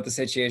don't know what the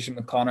situation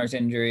with Connor's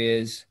injury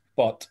is,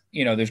 but,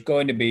 there's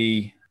going to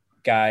be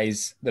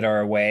guys that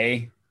are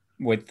away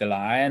with the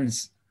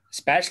Lions,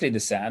 especially the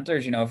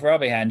centres. If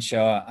Robbie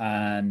Henshaw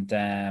and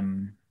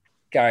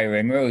Gary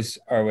Ringrose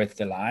are with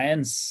the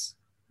Lions,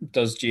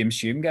 does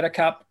James Hume get a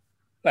cap?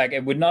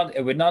 It would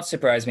not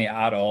surprise me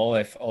at all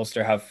if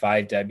Ulster have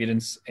 5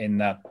 debutants in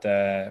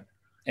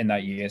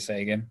that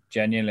USA game.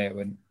 Genuinely, it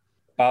would.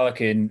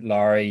 Balogun,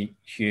 Lowry,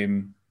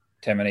 Hume,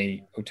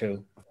 Timoney,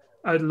 O'Toole.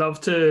 I'd love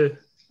to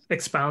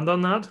expound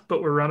on that,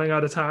 but we're running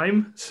out of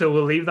time, so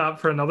we'll leave that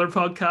for another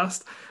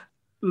podcast.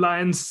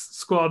 Lions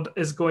squad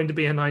is going to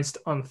be announced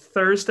on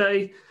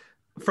Thursday.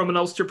 From an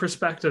Ulster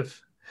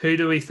perspective, who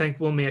do we think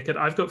will make it?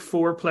 I've got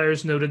 4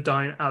 players noted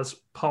down as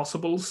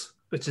possibles,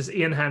 which is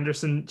Ian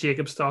Henderson,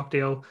 Jacob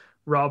Stockdale,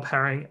 Rob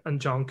Herring,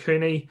 and John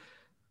Cooney.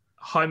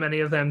 How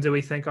many of them do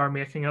we think are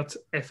making it,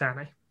 if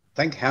any? I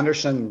think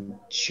Henderson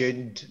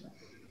should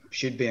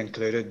be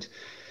included.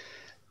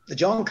 The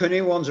John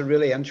Cooney one's a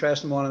really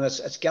interesting one, and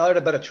it's gathered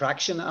a bit of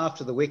traction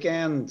after the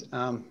weekend,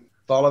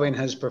 following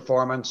his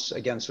performance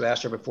against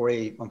Leicester before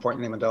he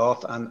unfortunately went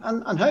off,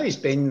 and how he's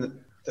been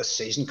this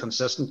season,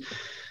 consistent.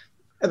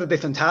 It would be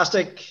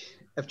fantastic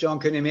if John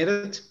Cooney made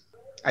it?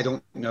 I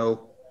don't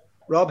know.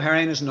 Rob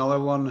Herring is another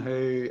one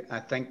who I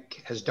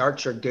think his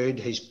darts are good.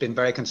 He's been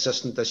very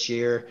consistent this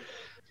year.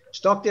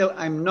 Stockdale,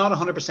 I'm not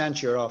 100%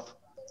 sure of.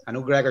 I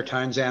know Gregor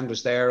Townsend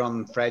was there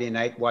on Friday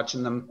night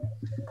watching them,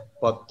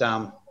 but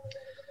I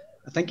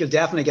think you'll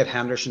definitely get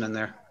Henderson in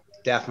there.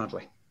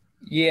 Definitely.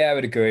 Yeah, I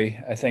would agree.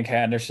 I think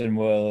Henderson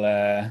will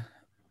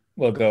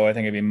go. I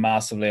think it'd be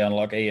massively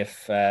unlucky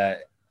if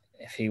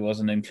he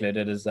wasn't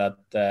included as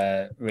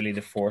that really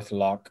the fourth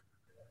lock.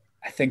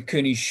 I think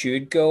Cooney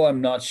should go.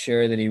 I'm not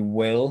sure that he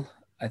will.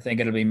 I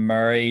think it'll be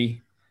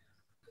Murray.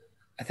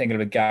 I think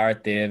it'll be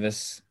Gareth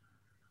Davis.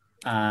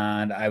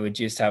 And I would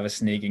just have a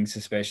sneaking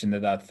suspicion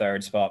that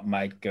third spot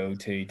might go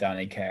to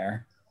Danny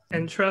Kerr.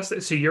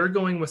 Interesting. So you're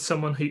going with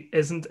someone who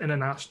isn't in a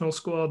national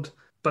squad,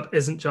 but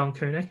isn't John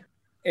Cooney?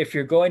 If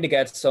you're going to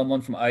get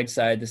someone from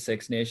outside the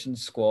Six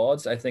Nations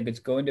squads, I think it's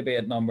going to be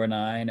at number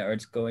 9 or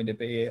it's going to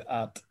be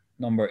at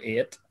number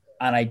 8.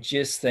 And I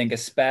just think,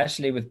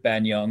 especially with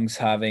Ben Youngs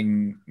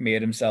having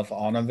made himself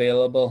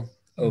unavailable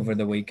over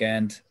the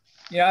weekend,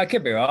 I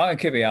could be wrong. It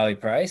could be Ali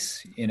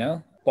Price,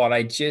 but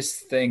I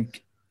just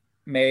think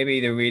maybe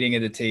the reading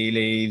of the tea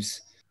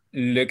leaves,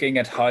 looking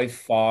at how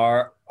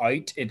far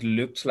out it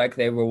looked like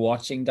they were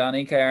watching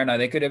Danny Kerr. Now,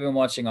 they could have been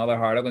watching other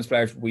Harlequins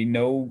players. We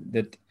know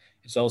that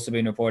it's also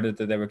been reported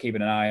that they were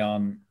keeping an eye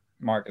on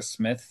Marcus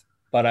Smith.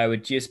 But I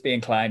would just be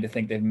inclined to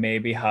think they've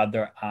maybe had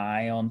their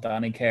eye on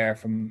Danny Kerr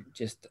from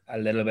just a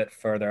little bit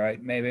further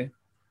out, maybe.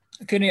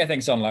 Cooney, I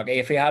think, is unlucky.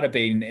 If he had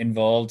been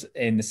involved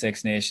in the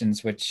Six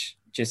Nations, which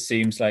just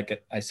seems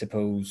like, I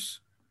suppose,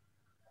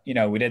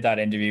 we did that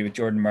interview with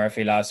Jordan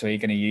Murphy last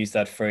week and he used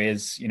that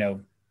phrase,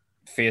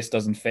 face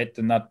doesn't fit.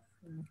 And that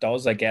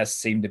does, I guess,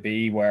 seem to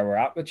be where we're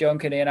at with John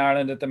Cooney in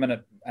Ireland at the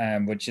minute,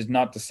 which is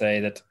not to say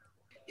that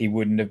he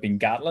wouldn't have been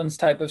Gatland's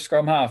type of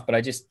scrum half,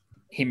 but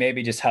he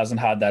maybe just hasn't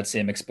had that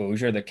same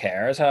exposure that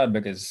Kerr has had,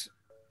 because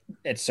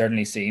it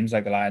certainly seems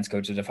like the Lions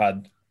coaches have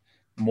had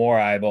more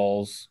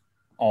eyeballs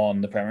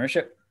on the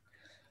Premiership.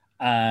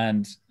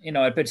 And,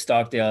 I'd put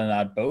Stockdale in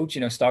that boat.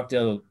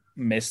 Stockdale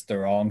missed the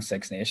wrong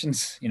Six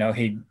Nations.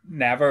 He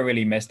never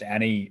really missed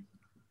any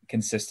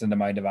consistent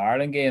amount of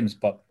Ireland games,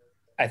 but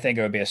I think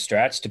it would be a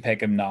stretch to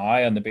pick him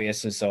now on the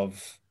basis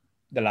of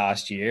the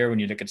last year when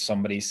you look at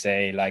somebody,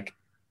 say, like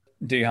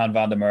Duhan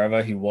van der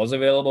Merwe, who was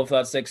available for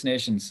that Six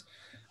Nations,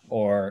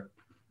 or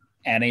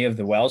any of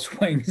the Welsh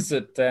wings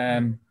that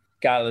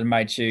Gatland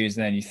might choose.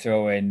 And then you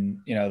throw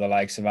in, the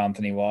likes of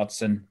Anthony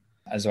Watson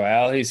as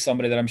well. He's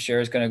somebody that I'm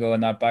sure is going to go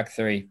in that back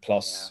three,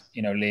 plus,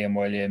 Liam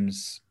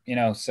Williams,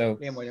 so.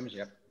 Liam Williams,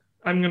 yeah.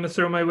 I'm going to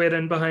throw my weight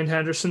in behind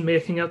Henderson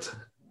making it.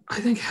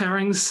 I think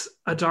Herring's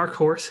a dark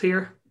horse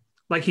here.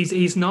 Like,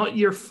 he's not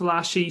your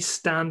flashy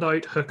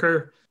standout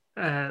hooker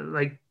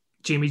like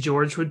Jamie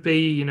George would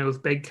be,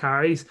 with big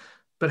carries.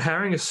 But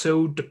Herring is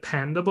so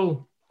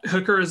dependable.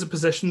 Hooker is a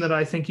position that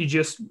I think you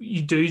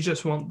do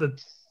just want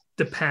the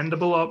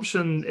dependable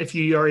option. If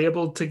you are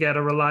able to get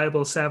a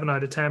reliable 7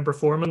 out of 10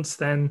 performance,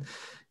 then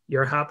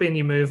you're happy and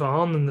you move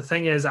on. And the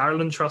thing is,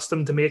 Ireland trust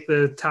him to make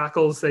the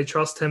tackles. They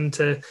trust him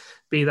to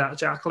be that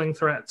jackling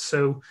threat.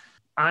 So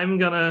I'm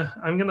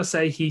gonna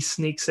say he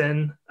sneaks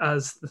in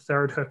as the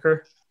third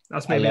hooker.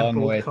 That's maybe a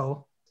bold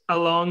call.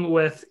 Along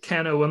with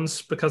Ken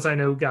Owens, because I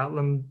know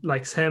Gatland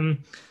likes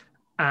him,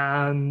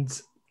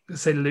 and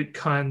say Luke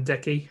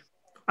Cowan-Dickie.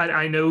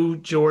 I know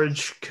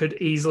George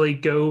could easily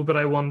go, but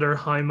I wonder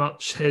how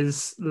much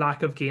his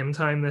lack of game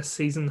time this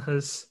season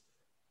has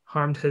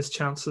harmed his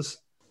chances.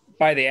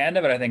 By the end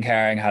of it, I think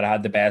Herring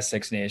had the best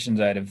Six Nations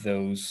out of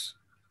those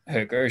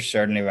hookers,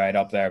 certainly right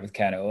up there with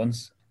Ken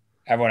Owens.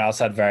 Everyone else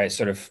had very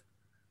sort of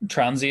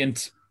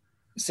transient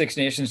Six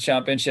Nations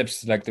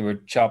championships, like they were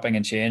chopping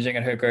and changing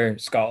at hooker.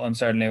 Scotland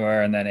certainly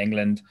were, and then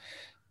England,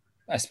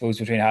 I suppose,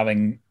 between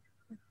having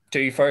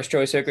 2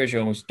 first-choice hookers, you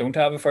almost don't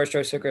have a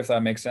first-choice hooker, if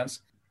that makes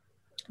sense.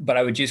 But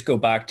I would just go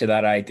back to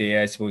that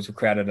idea, I suppose, of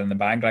credit in the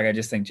bank. Like, I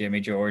just think Jamie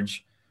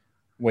George,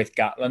 with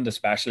Gatland,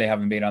 especially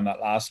having been on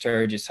that last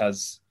tour, just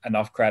has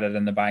enough credit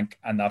in the bank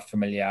and that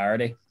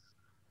familiarity.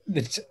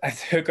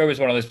 Hooker was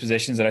one of those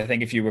positions that I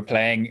think if you were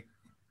playing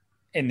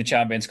in the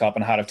Champions Cup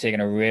and had have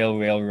taken a real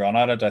run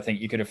at it, I think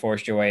you could have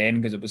forced your way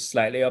in because it was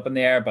slightly up in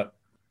the air. But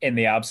in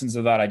the absence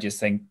of that, I just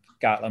think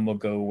Gatland will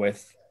go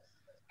with,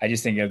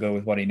 he'll go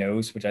with what he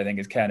knows, which I think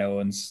is Ken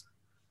Owens,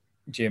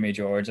 Jamie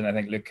George, and I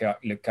think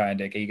Luke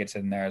Cowan-Dickie gets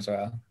in there as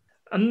well.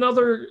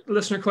 Another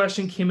listener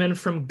question came in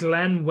from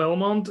Glenn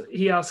Wilmond.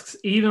 He asks,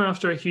 even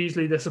after a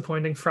hugely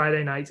disappointing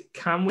Friday night,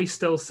 can we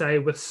still say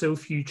with so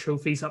few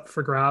trophies up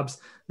for grabs,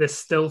 this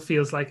still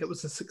feels like it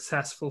was a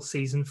successful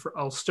season for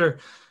Ulster?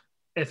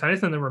 If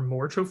anything, there were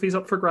more trophies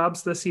up for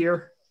grabs this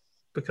year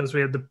because we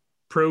had the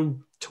Pro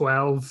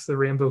 12, the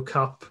Rainbow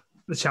Cup,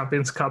 the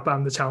Champions Cup,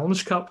 and the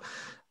Challenge Cup.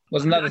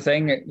 Wasn't that the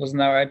thing? Wasn't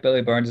that right?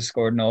 Billy Burns has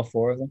scored in all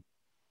 4 of them.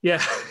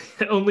 Yeah,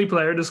 only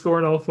player to score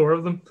in all 4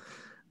 of them.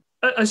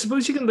 I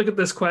suppose you can look at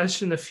this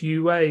question a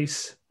few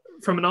ways.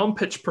 From an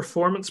on-pitch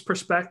performance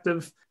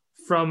perspective,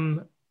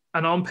 from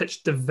an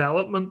on-pitch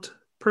development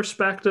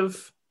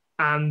perspective,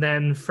 and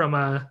then from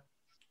a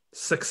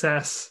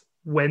success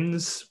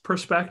wins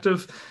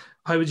perspective.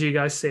 How would you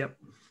guys see it?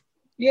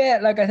 Yeah,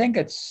 like I think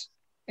it's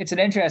an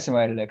interesting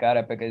way to look at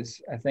it,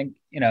 because I think,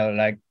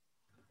 like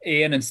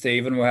Ian and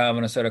Stephen were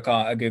having a sort of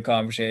a good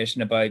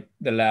conversation about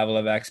the level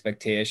of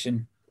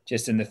expectation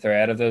just in the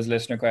thread of those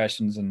listener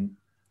questions, and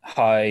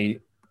how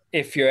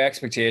if your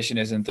expectation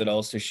isn't that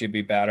Ulster should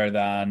be better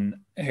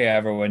than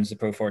whoever wins the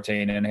Pro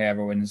 14 and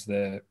whoever wins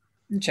the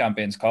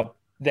Champions Cup,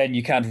 then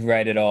you can't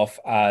write it off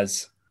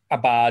as a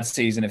bad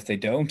season if they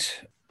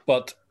don't.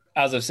 But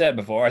as I've said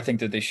before, I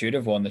think that they should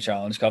have won the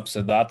Challenge Cup,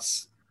 so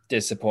that's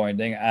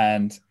disappointing.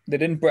 And they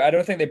didn't. I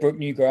don't think they broke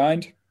new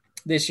ground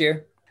this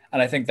year,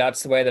 and I think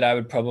that's the way that I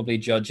would probably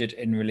judge it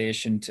in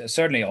relation to,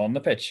 certainly on the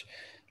pitch.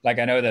 Like,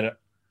 I know that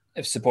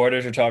if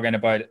supporters are talking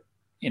about,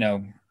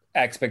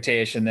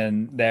 expectation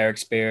and their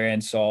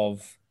experience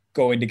of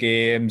going to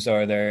games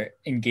or their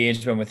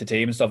engagement with the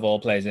team and stuff all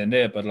plays into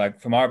it. But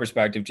like, from our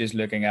perspective, just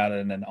looking at it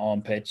in an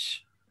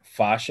on-pitch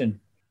fashion,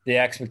 the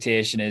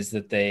expectation is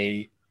that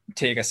they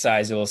take a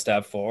sizable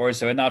step forward.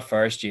 So in that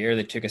first year,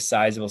 they took a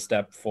sizable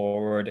step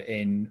forward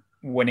in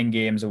winning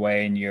games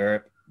away in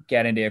Europe,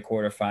 getting to a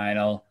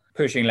quarterfinal,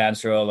 pushing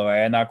Leinster all the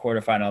way in that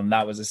quarterfinal, and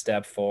that was a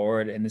step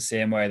forward, in the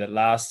same way that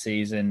last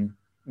season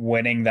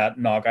winning that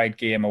knockout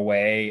game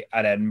away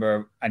at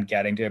Edinburgh and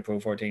getting to a Pro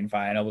 14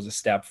 final was a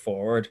step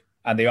forward.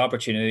 And the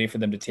opportunity for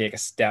them to take a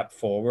step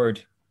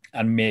forward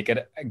and make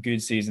it a good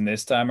season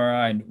this time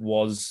around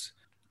was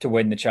to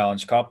win the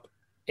Challenge Cup,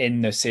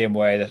 in the same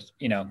way that,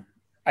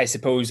 I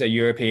suppose a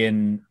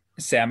European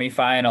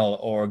semi-final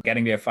or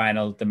getting to a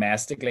final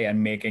domestically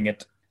and making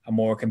it a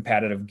more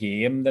competitive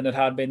game than it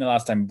had been the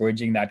last time,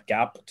 bridging that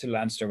gap to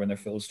Leinster when they're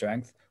full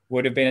strength,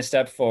 would have been a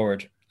step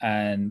forward.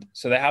 And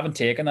so they haven't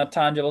taken that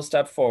tangible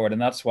step forward.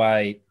 And that's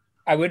why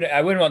I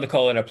wouldn't want to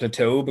call it a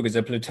plateau, because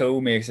a plateau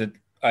makes it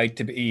out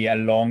to be a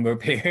longer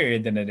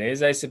period than it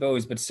is, I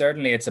suppose. But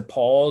certainly it's a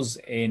pause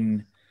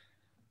in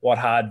what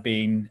had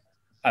been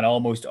an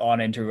almost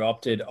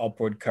uninterrupted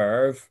upward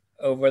curve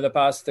over the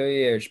past 3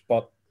 years.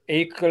 But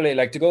equally,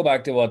 like, to go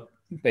back to what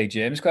Big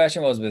Jim's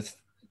question was with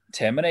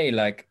Timoney,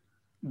 like,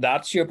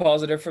 that's your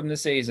positive from the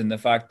season, the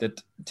fact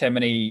that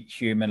Timoney,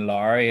 Hume and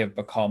Lowry have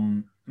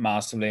become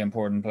massively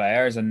important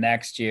players, and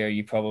next year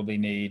you probably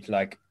need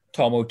like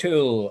Tom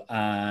O'Toole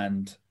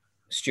and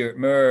Stuart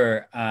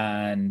Moore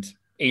and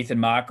Ethan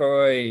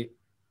McElroy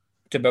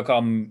to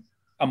become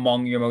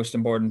among your most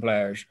important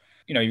players.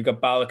 You've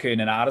got Balogun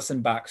and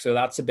Addison back, so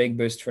that's a big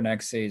boost for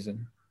next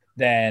season.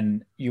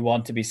 Then you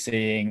want to be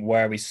seeing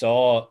where we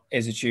saw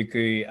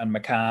Izuchuku and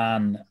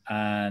McCann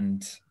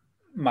and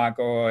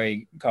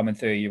McElroy coming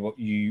through.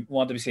 You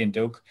want to be seeing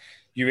Doak.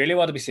 You really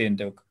want to be seeing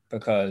Doak,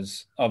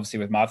 because obviously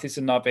with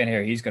Mathewson not being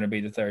here, he's going to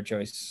be the third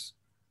choice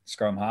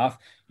scrum half.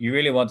 You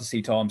really want to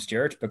see Tom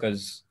Stewart,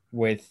 because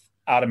with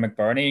Adam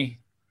McBurney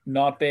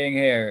not being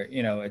here,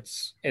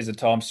 is it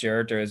Tom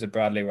Stewart or is it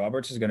Bradley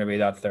Roberts is going to be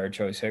that third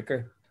choice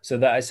hooker? So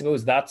that, I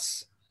suppose,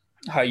 that's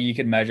how you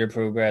can measure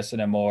progress in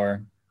a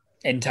more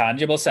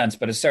intangible sense,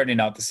 but it's certainly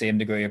not the same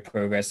degree of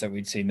progress that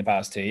we'd seen the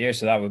past 2 years.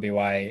 So that would be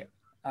why,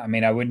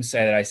 I wouldn't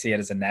say that I see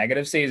it as a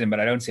negative season, but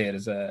I don't see it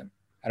as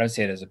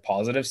a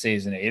positive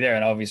season either.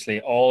 And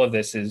obviously all of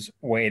this is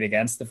weighed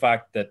against the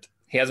fact that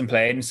he hasn't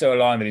played in so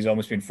long that he's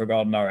almost been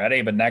forgotten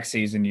already. But next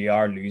season you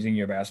are losing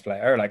your best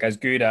player. Like, as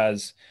good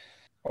as,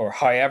 or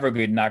however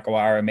good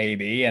Nakawara may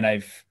be,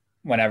 and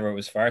whenever it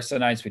was first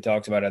announced, we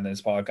talked about it in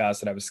this podcast,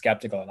 that I was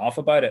skeptical enough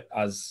about it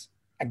as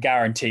a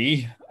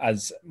guarantee,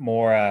 as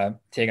more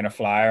taking a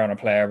flyer on a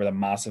player with a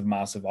massive,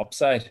 massive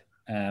upside,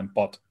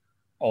 but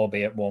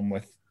albeit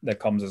one that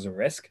comes as a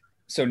risk.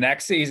 So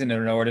next season,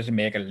 in order to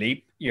make a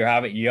leap, you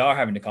are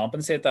having to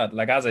compensate that.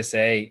 Like, as I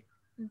say,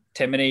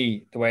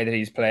 Timoney, the way that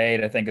he's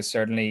played, I think is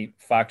certainly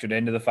factored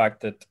into the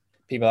fact that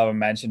people haven't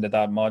mentioned it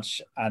that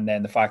much. And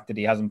then the fact that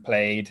he hasn't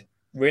played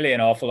really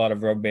an awful lot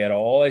of rugby at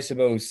all, I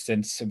suppose,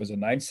 since it was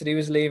announced that he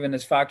was leaving,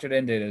 is factored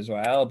into it as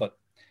well. But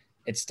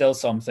it's still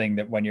something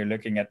that when you're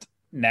looking at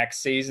next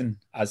season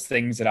as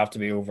things that have to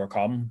be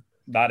overcome,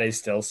 that is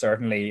still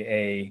certainly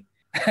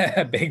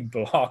a big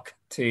block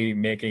to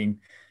making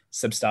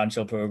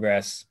substantial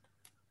progress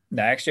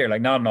next year.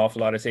 Like, not an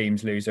awful lot of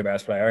teams lose their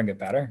best player and get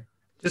better.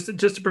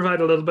 Just to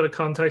provide a little bit of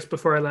context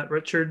before I let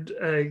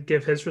Richard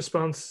give his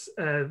response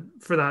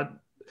for that,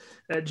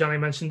 Johnny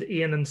mentioned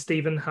Ian and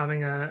Stephen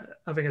having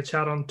a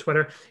chat on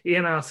Twitter.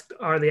 Ian asked,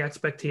 are the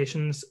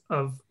expectations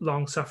of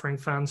long-suffering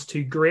fans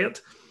too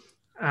great?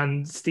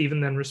 And Stephen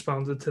then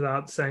responded to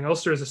that saying,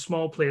 Ulster is a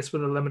small place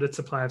with a limited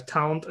supply of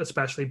talent,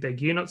 especially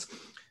big units.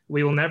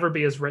 We will never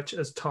be as rich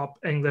as top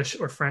English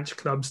or French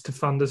clubs to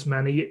fund as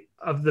many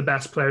of the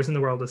best players in the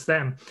world as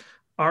them.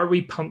 Are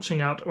we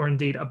punching out or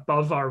indeed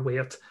above our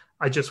weight?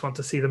 I just want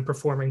to see them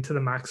performing to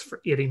the max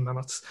for 80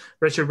 minutes.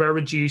 Richard, where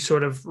would you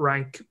sort of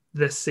rank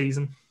this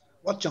season?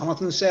 What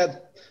Jonathan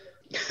said.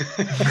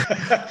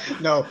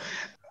 No,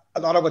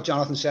 a lot of what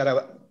Jonathan said,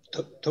 I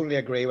totally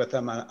agree with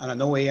him. And I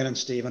know Ian and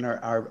Stephen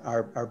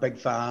are big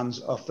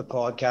fans of the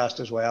podcast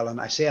as well. And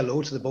I say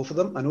hello to the both of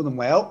them. I know them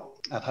well.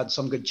 I've had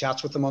some good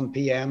chats with them on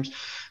PMs.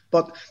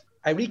 But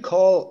I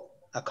recall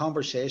a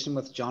conversation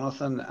with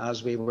Jonathan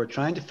as we were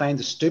trying to find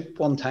the stoop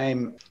one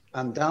time,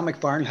 and Dan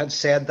McFarlane had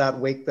said that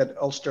week that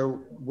Ulster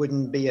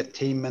wouldn't be a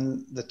team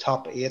in the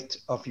top 8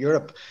 of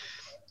Europe.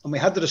 And we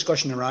had the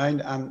discussion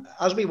around, and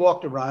as we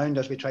walked around,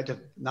 as we tried to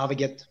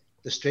navigate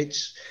the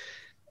streets,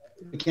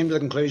 we came to the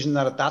conclusion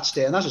that at that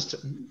stage, and this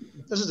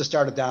is the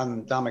start of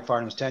Dan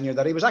McFarlane's tenure,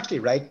 that he was actually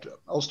right.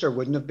 Ulster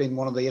wouldn't have been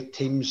one of the 8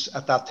 teams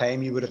at that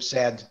time. You would have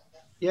said,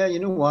 yeah, you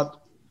know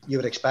what? You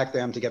would expect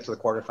them to get to the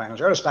quarterfinals,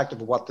 irrespective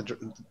of what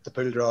the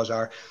pool draws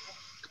are.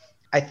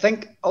 I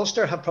think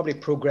Ulster have probably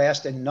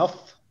progressed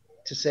enough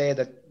to say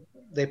that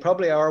they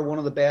probably are one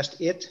of the best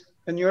 8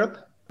 in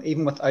Europe,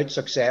 even without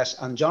success.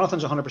 And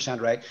Jonathan's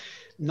 100% right.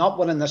 Not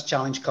winning this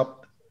Challenge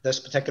Cup this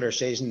particular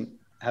season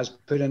has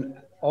put an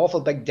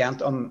awful big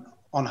dent on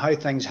how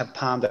things have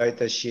panned out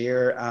this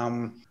year.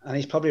 And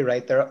he's probably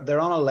right. They're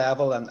on a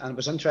level, and it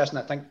was interesting.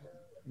 I think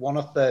one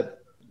of the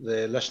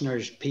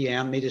listeners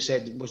PM me to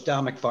say, was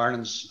Dan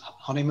McFarlane's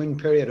honeymoon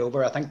period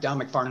over? I think Dan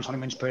McFarlane's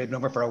honeymoon period been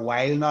over for a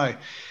while now,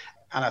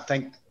 and I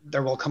think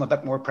there will come a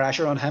bit more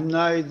pressure on him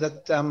now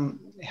that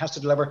he has to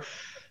deliver.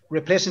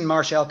 Replacing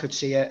Marcel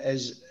Coetzee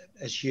is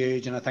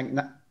huge, and I think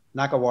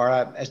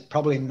Nakawara is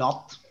probably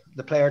not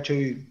the player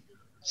to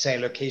say,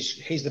 look,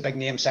 he's the big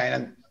name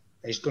signing,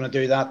 he's going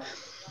to do that.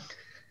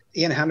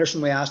 Ian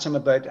Henderson, I asked him,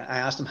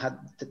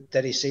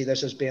 did he see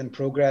this as being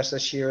progress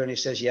this year? And he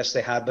says, yes,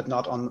 they had, but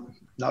not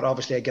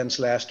obviously against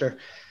Leicester.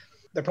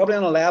 They're probably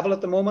on a level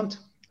at the moment.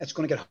 It's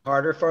going to get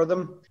harder for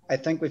them. I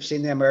think we've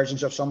seen the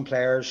emergence of some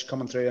players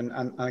coming through.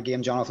 And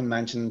again, Jonathan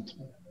mentioned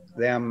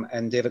them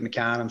and David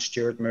McCann and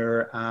Stuart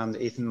Moore and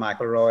Ethan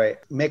McElroy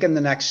making the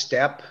next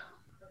step.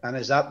 And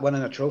is that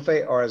winning a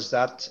trophy, or is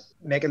that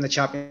making the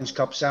Champions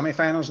Cup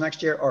semi-finals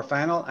next year or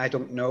final? I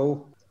don't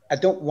know. I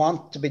don't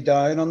want to be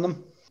down on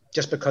them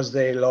just because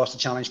they lost the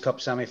Challenge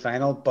Cup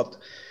semi-final, but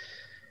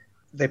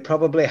they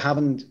probably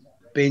haven't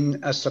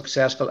been as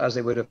successful as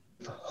they would have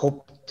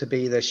hoped to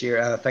be this year.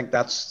 And I think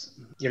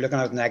you're looking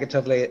at it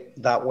negatively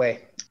that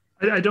way.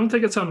 I don't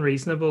think it's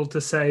unreasonable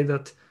to say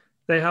that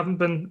they haven't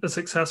been as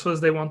successful as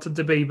they wanted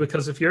to be,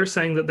 because if you're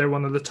saying that they're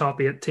one of the top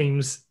 8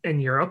 teams in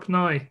Europe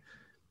now,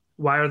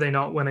 why are they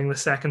not winning the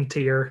second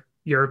tier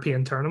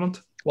European tournament?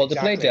 Well, to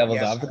play devil's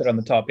advocate on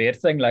the top 8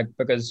 thing,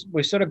 because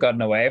we've sort of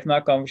gotten away from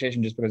that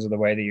conversation just because of the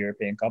way the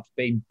European Cup's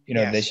been,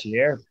 this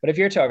year. But if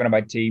you're talking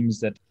about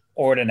teams that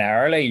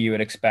ordinarily you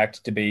would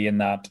expect to be in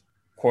that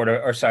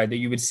that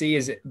you would see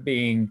as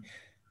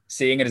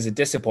seeing it as a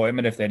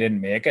disappointment if they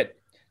didn't make it,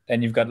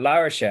 then you've got La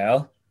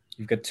Rochelle,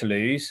 you've got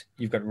Toulouse,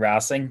 you've got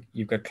Racing,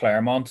 you've got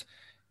Clermont,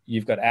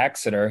 you've got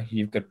Exeter,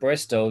 you've got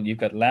Bristol, you've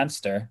got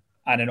Leinster,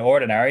 and in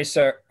ordinary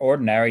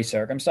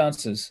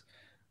circumstances,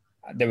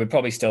 they would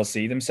probably still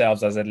see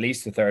themselves as at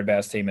least the 3rd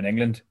best team in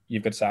England.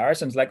 You've got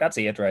Saracens, that's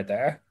 8 right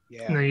there.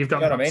 Yeah. And then you've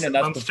got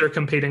Munster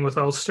competing with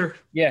Ulster.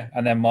 Yeah,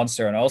 and then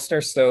Munster and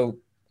Ulster. So,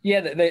 yeah,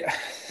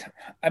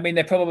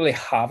 they probably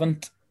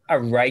haven't a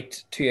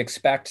right to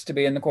expect to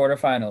be in the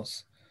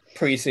quarterfinals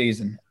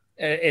pre-season.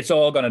 It's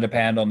all going to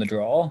depend on the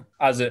draw,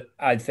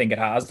 I think it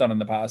has done in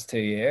the past 2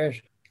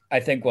 years. I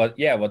think what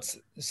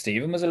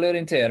Stephen was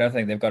alluding to, I don't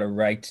think they've got a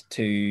right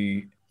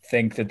to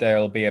think that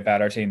there'll be a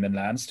better team than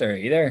Leinster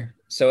either.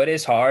 So it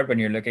is hard when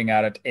you're looking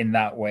at it in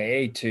that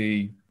way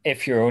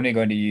if you're only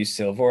going to use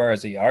silverware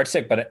as a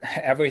yardstick, but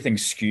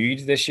everything's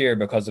skewed this year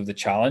because of the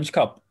Challenge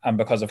Cup and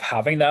because of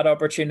having that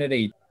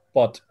opportunity.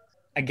 But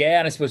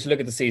again, I suppose to look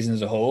at the season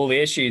as a whole, the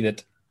issue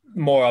that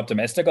more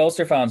optimistic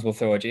Ulster fans will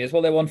throw at you is,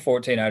 well, they won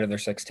 14 out of their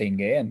 16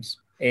 games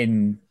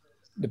in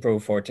the Pro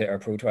 14 or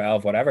Pro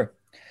 12, whatever.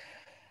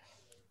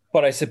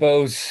 But I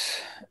suppose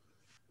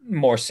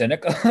more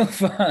cynical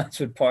fans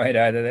would point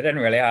out that they didn't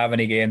really have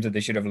any games that they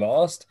should have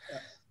lost.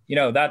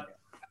 That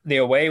the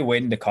away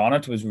win to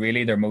Connacht was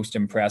really their most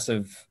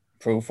impressive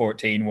Pro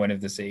 14 win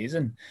of the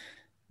season.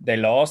 They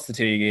lost the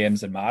 2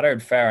 games that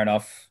mattered. Fair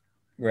enough.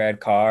 Red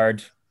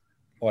card,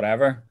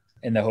 whatever,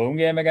 in the home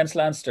game against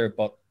Leinster.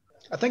 But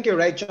I think you're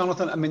right,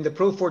 Jonathan. I mean, the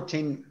Pro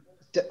 14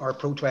 or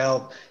Pro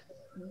 12,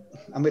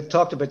 and we've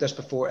talked about this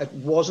before, it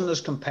wasn't as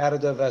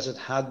competitive as it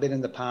had been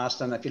in the past.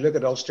 And if you look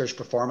at Ulster's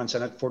performance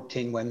in it,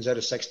 14 wins out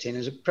of 16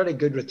 is a pretty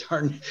good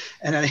return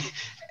in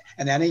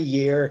any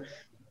year.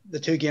 The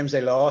 2 games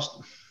they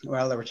lost,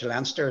 well, they were to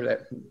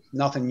Leinster,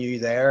 nothing new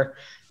there.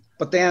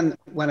 But then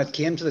when it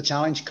came to the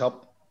Challenge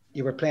Cup,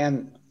 you were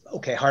playing,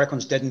 okay,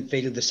 Harlequins didn't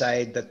field the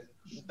side that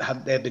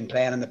they'd been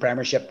playing in the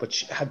Premiership,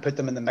 which had put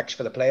them in the mix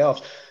for the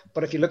playoffs.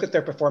 But if you look at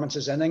their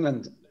performances in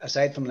England,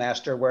 aside from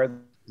Leicester,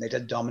 where they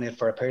did dominate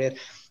for a period,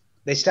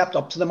 they stepped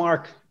up to the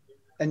mark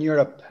in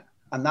Europe.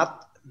 And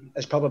that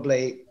is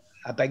probably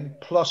a big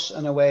plus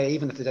in a way,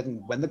 even if they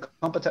didn't win the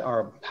competition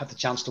or have the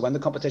chance to win the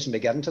competition to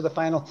get into the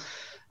final.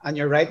 And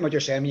you're right in what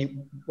you're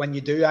saying. When you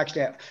do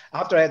actually,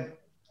 after I had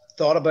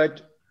thought about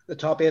the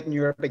top 8 in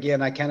Europe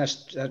again, I kind of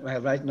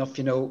right enough,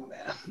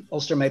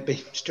 Ulster might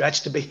be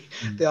stretched to be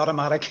the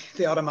automatic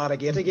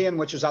 8 again,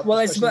 which was that. Well,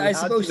 I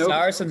suppose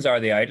Saracens are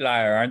the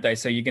outlier, aren't they?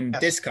 So you can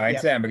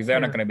discount them because they're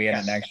not going to be in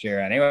it next year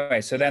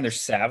anyway. So then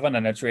there's 7,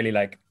 and it's really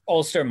like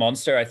Ulster,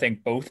 Munster. I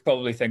think both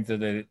probably think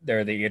that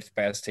they're the 8th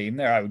best team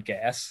there, I would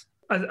guess.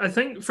 I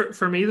think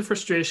for me the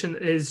frustration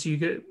is you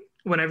get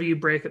whenever you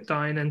break it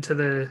down into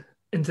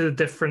the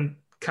different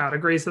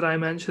categories that I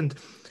mentioned.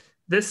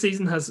 This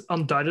season has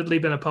undoubtedly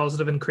been a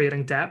positive in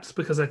creating depth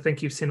because I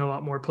think you've seen a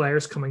lot more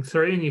players coming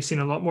through and you've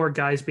seen a lot more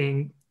guys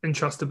being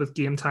entrusted with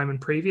game time in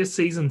previous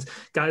seasons.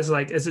 Guys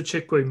like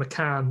Izuchukwu,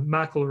 McCann,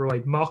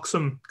 McElroy,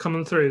 Moxham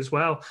coming through as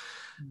well.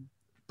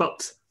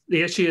 But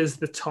the issue is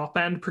the top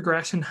end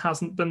progression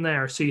hasn't been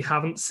there. So you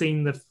haven't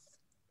seen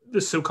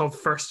the so-called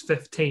first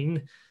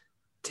 15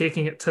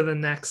 taking it to the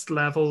next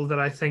level that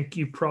I think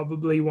you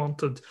probably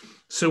wanted.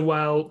 So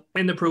while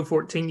in the Pro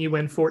 14 you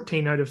win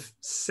 14 out of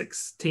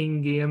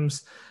 16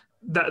 games,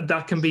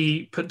 that can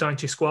be put down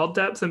to squad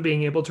depth and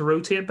being able to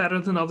rotate better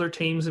than other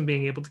teams and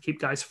being able to keep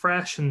guys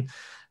fresh and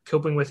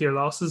coping with your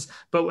losses.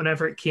 But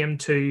whenever it came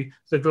to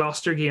the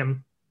Gloucester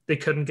game, they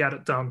couldn't get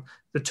it done.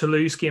 The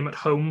Toulouse game at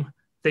home,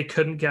 they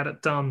couldn't get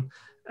it done.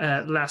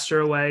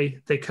 Leicester away,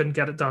 they couldn't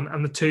get it done.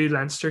 And the 2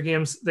 Leinster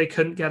games, they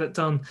couldn't get it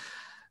done.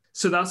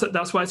 So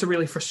that's why it's a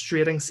really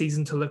frustrating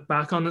season to look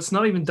back on. It's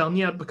not even done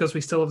yet because we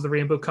still have the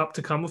Rainbow Cup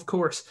to come, of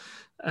course.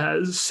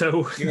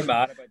 So you're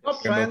mad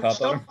about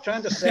stop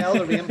trying to sell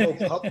the Rainbow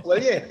Cup, will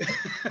you?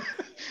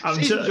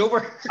 Season's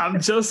over.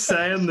 I'm just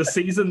saying the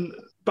season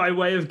by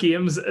way of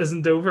games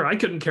isn't over. I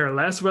couldn't care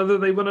less whether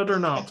they win it or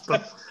not.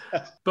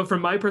 But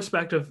from my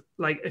perspective,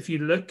 like if you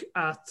look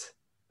at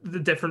the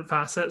different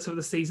facets of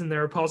the season,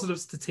 there are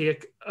positives to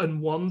take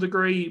in one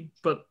degree,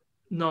 but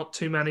not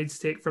too many to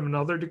take from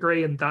another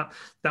degree, and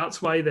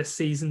that's why this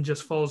season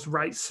just falls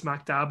right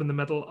smack dab in the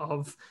middle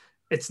of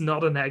it's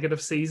not a negative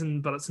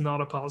season, but it's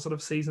not a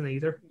positive season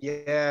either.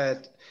 Yeah,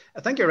 I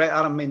think you're right,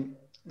 Adam. I mean,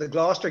 the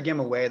Gloucester game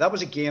away, that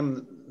was a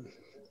game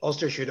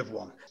Ulster should have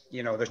won.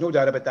 There's no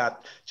doubt about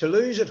that. To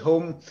lose at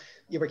home,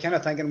 you were kind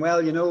of thinking, well,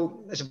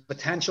 there's a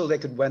potential they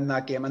could win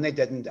that game, and they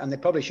didn't, and they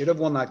probably should have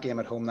won that game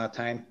at home that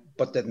time,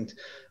 but didn't.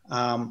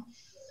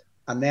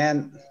 And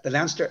then the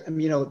Leinster,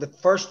 the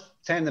first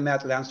time they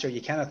met Leinster, you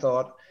kind of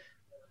thought,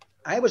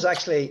 I was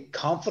actually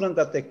confident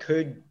that they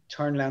could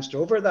turn Leinster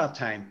over at that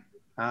time.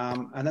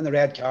 And then the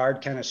red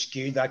card kind of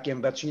skewed that game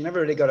a bit, so you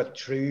never really got a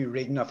true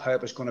reading of how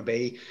it was going to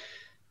be.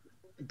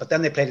 But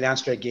then they played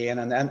Leinster again,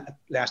 and then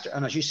Leicester.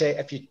 And as you say,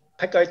 if you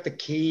pick out the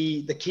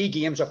key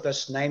games of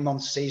this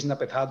 9-month season that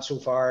we've had so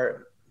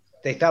far,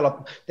 they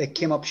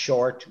came up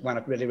short when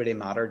it really, really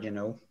mattered,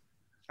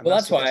 Well,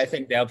 that's why I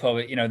think they'll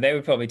probably, they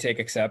would probably take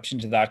exception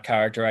to that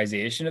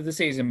characterization of the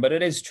season, but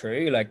it is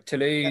true. Like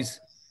Toulouse,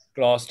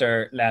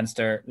 Gloucester,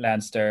 Leinster,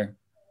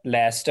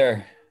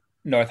 Leicester,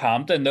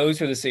 Northampton,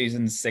 those were the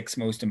season's 6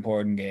 most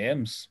important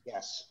games.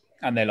 Yes.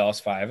 And they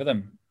lost 5 of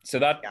them. So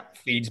that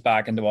feeds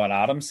back into what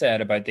Adam said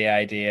about the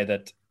idea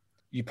that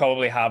you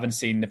probably haven't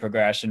seen the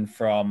progression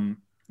from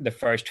the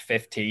first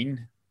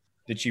 15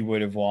 that you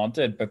would have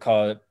wanted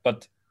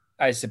but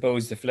I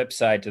suppose the flip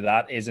side to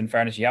that is, in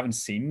fairness, you haven't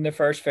seen the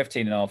first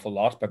 15 an awful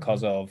lot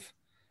because of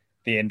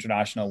the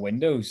international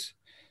windows.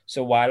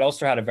 So while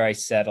Ulster had a very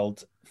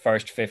settled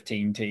first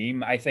 15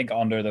 team, I think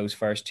under those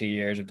first 2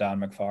 years of Dan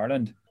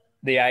McFarland,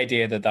 the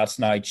idea that that's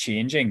now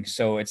changing.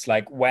 So it's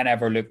like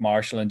whenever Luke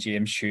Marshall and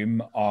James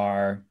Hume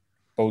are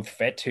both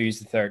fit, who's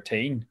the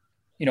 13?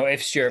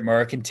 If Stuart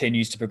Moore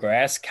continues to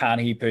progress, can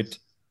he put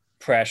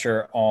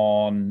pressure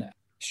on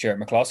Stuart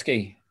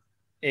McCloskey?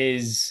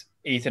 Is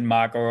Ethan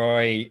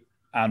McElroy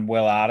and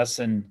Will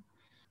Addison,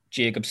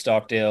 Jacob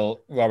Stockdale,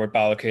 Robert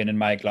Balogun and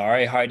Mike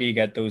Lowry, how do you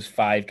get those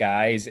 5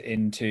 guys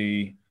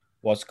into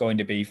what's going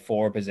to be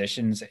 4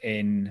 positions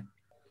in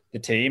the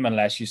team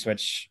unless you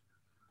switch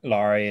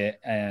Lowry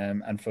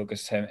and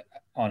focus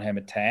on him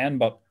at 10?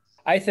 But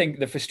I think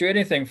the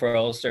frustrating thing for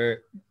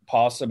Ulster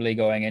possibly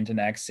going into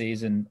next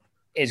season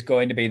is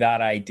going to be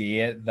that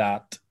idea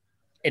that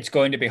it's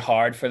going to be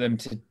hard for them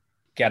to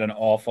get an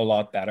awful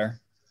lot better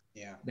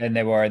than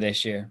they were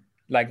this year.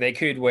 Like they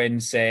could win,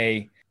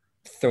 say,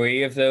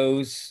 3 of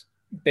those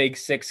big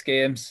 6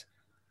 games,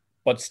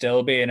 but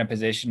still be in a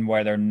position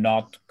where they're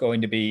not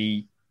going to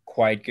be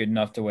quite good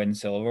enough to win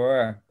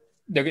silverware.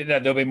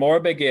 There'll be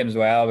more big games as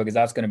well, because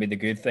that's going to be the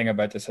good thing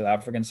about the South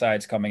African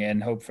sides coming in.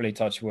 Hopefully,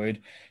 touch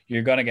wood,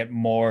 you're going to get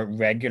more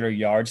regular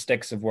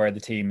yardsticks of where the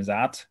team is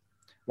at.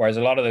 Whereas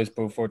a lot of those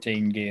Pro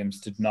 14 games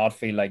did not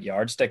feel like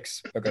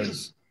yardsticks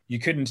because you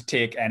couldn't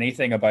take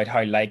anything about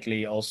how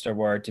likely Ulster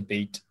were to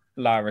beat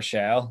La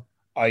Rochelle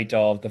out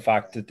of the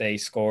fact that they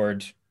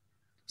scored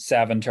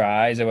 7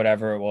 tries or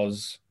whatever it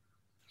was,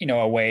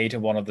 away to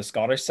one of the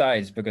Scottish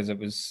sides, because it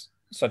was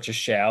such a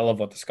shell of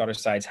what the Scottish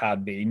sides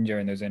had been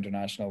during those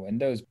international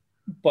windows.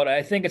 But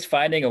I think it's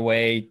finding a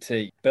way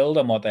to build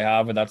on what they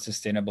have with that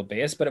sustainable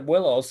base, but it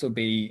will also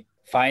be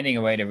finding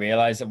a way to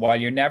realise that while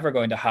you're never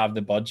going to have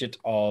the budget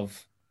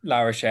of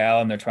La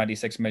Rochelle and their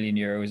 26 million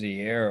euros a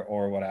year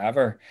or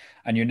whatever,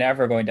 and you're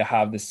never going to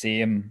have the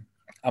same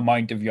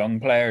amount of young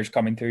players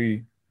coming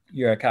through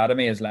your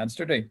academy as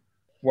Leinster do?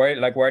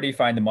 Where do you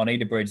find the money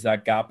to bridge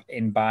that gap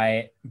in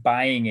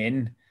buying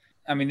in?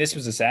 I mean, this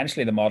was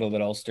essentially the model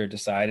that Ulster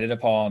decided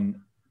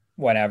upon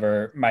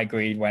whenever Mike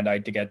Reid went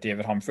out to get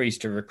David Humphreys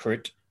to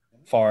recruit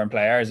foreign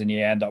players, and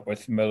you end up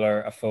with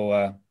Muller,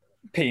 Afoa,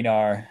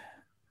 Pienaar,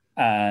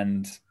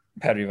 and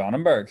Pedri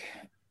Vandenberg.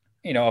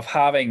 You know, of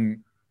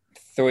having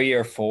 3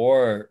 or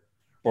 4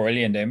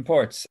 brilliant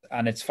imports,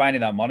 and it's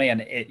finding that money.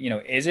 And it, you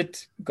know, is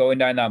it going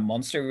down that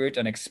Munster route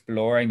and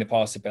exploring the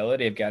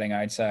possibility of getting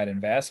outside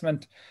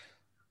investment,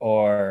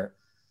 or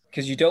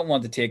because you don't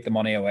want to take the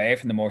money away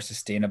from the more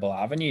sustainable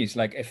avenues?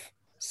 Like, if,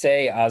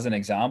 say, as an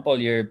example,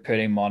 you're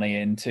putting money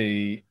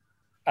into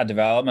a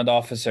development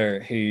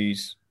officer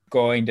who's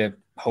going to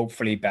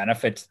hopefully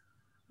benefit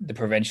the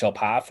provincial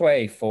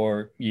pathway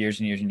for years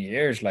and years and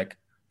years, like,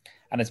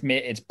 and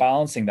it's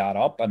balancing that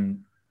up.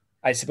 And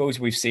I suppose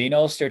we've seen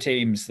Ulster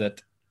teams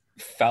that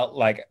felt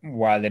like,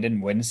 while they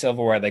didn't win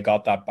silverware, they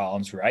got that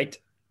balance right.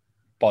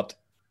 But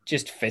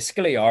just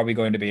fiscally, are we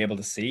going to be able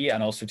to see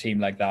an Ulster team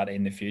like that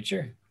in the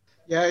future?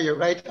 Yeah, you're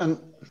right. And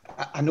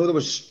I know there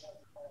was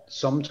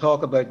some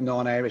talk about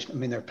non-Irish. I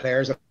mean, there are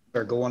players that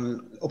are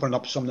opening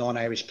up some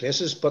non-Irish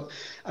places, but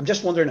I'm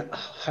just wondering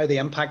how the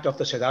impact of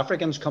the South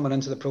Africans coming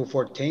into the Pro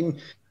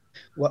 14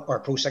 or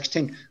Pro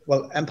 16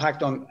 will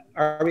impact on,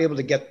 are we able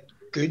to get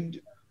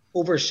good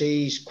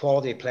overseas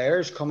quality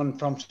players coming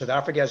from South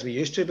Africa as we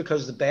used to,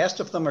 because the best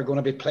of them are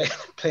going to be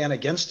playing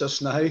against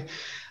us now,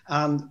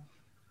 and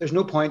there's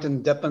no point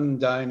in dipping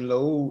down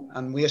low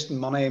and wasting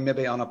money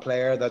maybe on a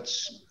player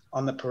that's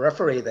on the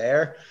periphery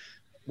there.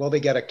 Will we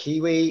get a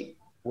Kiwi?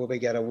 Will we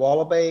get a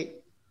Wallaby?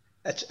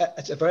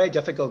 It's a very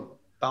difficult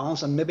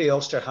balance, and maybe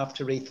Ulster have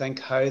to rethink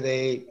how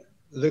they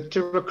look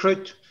to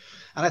recruit.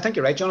 And I think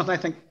you're right, Jonathan. I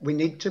think we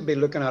need to be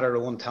looking at our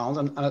own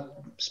talent, and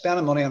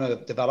spending money on a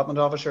development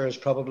officer is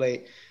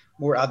probably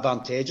more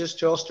advantageous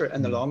to Ulster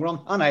in the long run,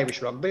 and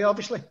Irish rugby,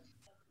 obviously.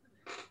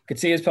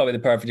 Coetzee is probably the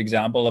perfect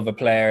example of a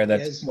player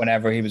that,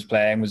 whenever he was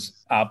playing, was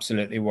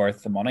absolutely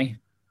worth the money,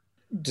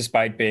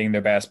 despite being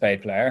their best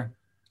paid player,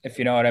 if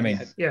you know what I mean.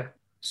 Yeah.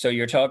 So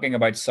you're talking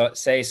about,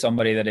 say,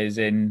 somebody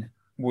that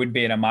would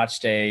be in a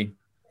match day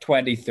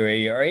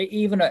 23, or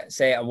even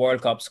say a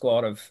World Cup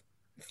squad of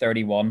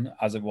 31,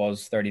 as it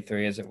was,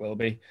 33 as it will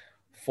be,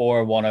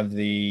 for one of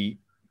the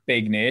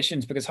big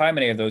nations. Because how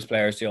many of those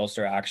players do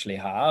Ulster actually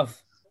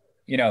have?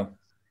 You know,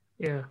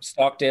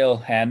 Stockdale,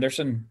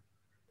 Henderson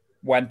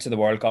went to the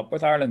World Cup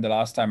with Ireland the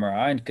last time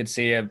around.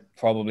 Coetzee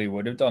probably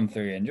would have done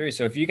through injury.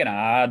 So if you can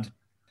add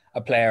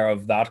a player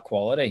of that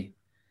quality,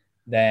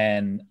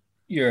 then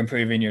you're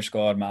improving your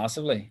squad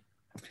massively.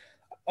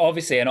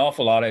 Obviously, an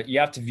awful lot of, you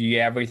have to view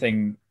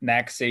everything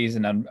next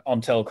season and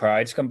until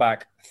crowds come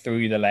back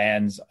through the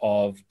lens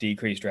of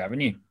decreased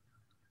revenue.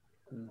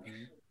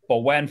 Mm-hmm. But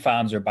when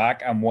fans are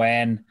back, and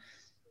when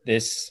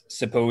this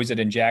supposed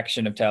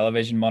injection of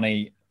television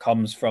money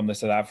comes from the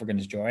South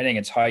Africans joining,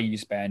 it's how you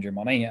spend your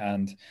money.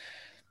 And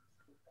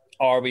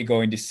are we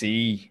going to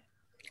see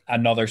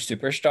another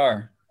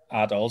superstar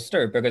at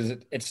Ulster? Because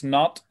it's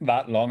not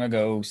that long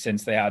ago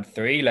since they had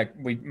 3. Like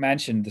we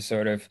mentioned, the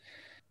sort of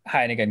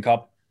Heineken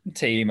Cup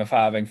team of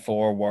having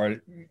 4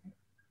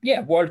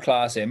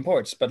 world-class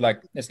imports. But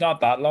like, it's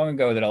not that long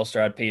ago that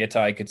Ulster had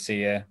Piatai,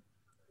 Coetzee,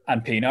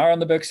 and Pienaar on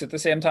the books at the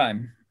same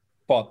time.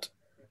 But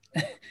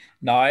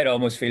now it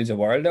almost feels a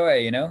world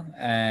away, you know?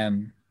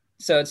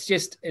 So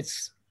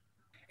it's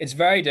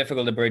very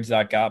difficult to bridge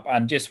that gap.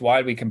 And just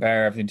while we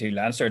compare everything to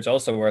Leinster, it's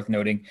also worth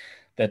noting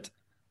that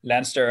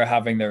Leinster are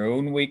having their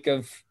own week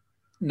of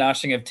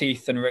gnashing of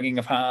teeth and wringing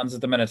of hands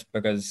at the minute,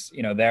 because,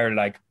 you know, they're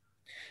like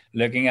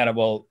looking at it,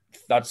 well,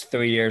 that's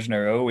 3 years in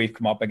a row we've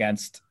come up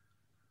against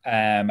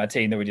a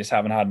team that we just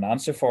haven't had an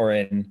answer for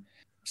in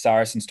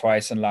Saracens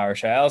twice and La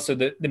Rochelle. So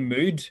the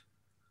mood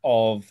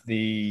of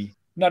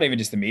not even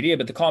just the media,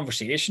 but the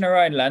conversation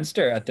around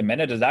Leinster at the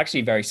minute is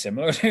actually very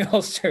similar to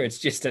Ulster. It's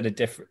just that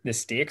the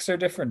stakes are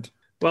different.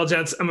 Well,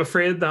 gents, I'm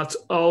afraid that's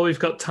all we've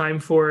got time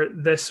for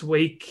this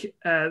week.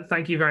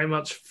 Thank you very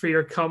much for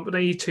your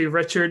company. To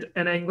Richard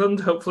in England,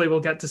 hopefully we'll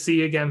get to see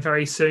you again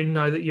very soon,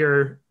 now that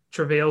your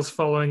travails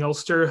following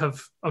Ulster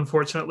have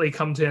unfortunately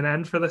come to an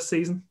end for this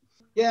season.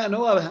 Yeah,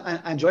 no,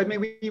 I enjoyed my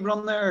wee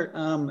run there.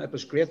 It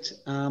was great.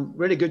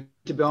 Really good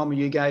to be on with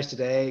you guys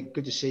today.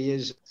 Good to see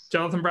you.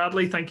 Jonathan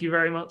Bradley, thank you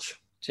very much.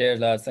 Cheers,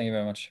 lads. Thank you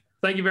very much.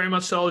 Thank you very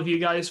much to all of you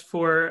guys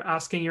for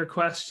asking your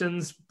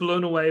questions.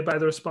 Blown away by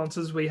the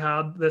responses we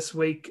had this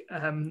week.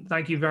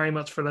 Thank you very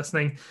much for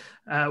listening.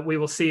 We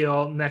will see you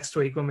all next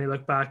week when we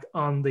look back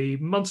on the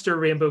Munster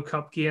Rainbow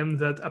Cup game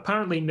that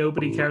apparently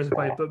nobody cares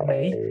about but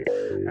me.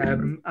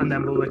 And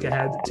then we'll look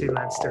ahead to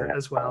Leinster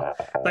as well.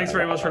 Thanks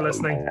very much for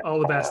listening. All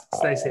the best.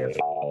 Stay safe.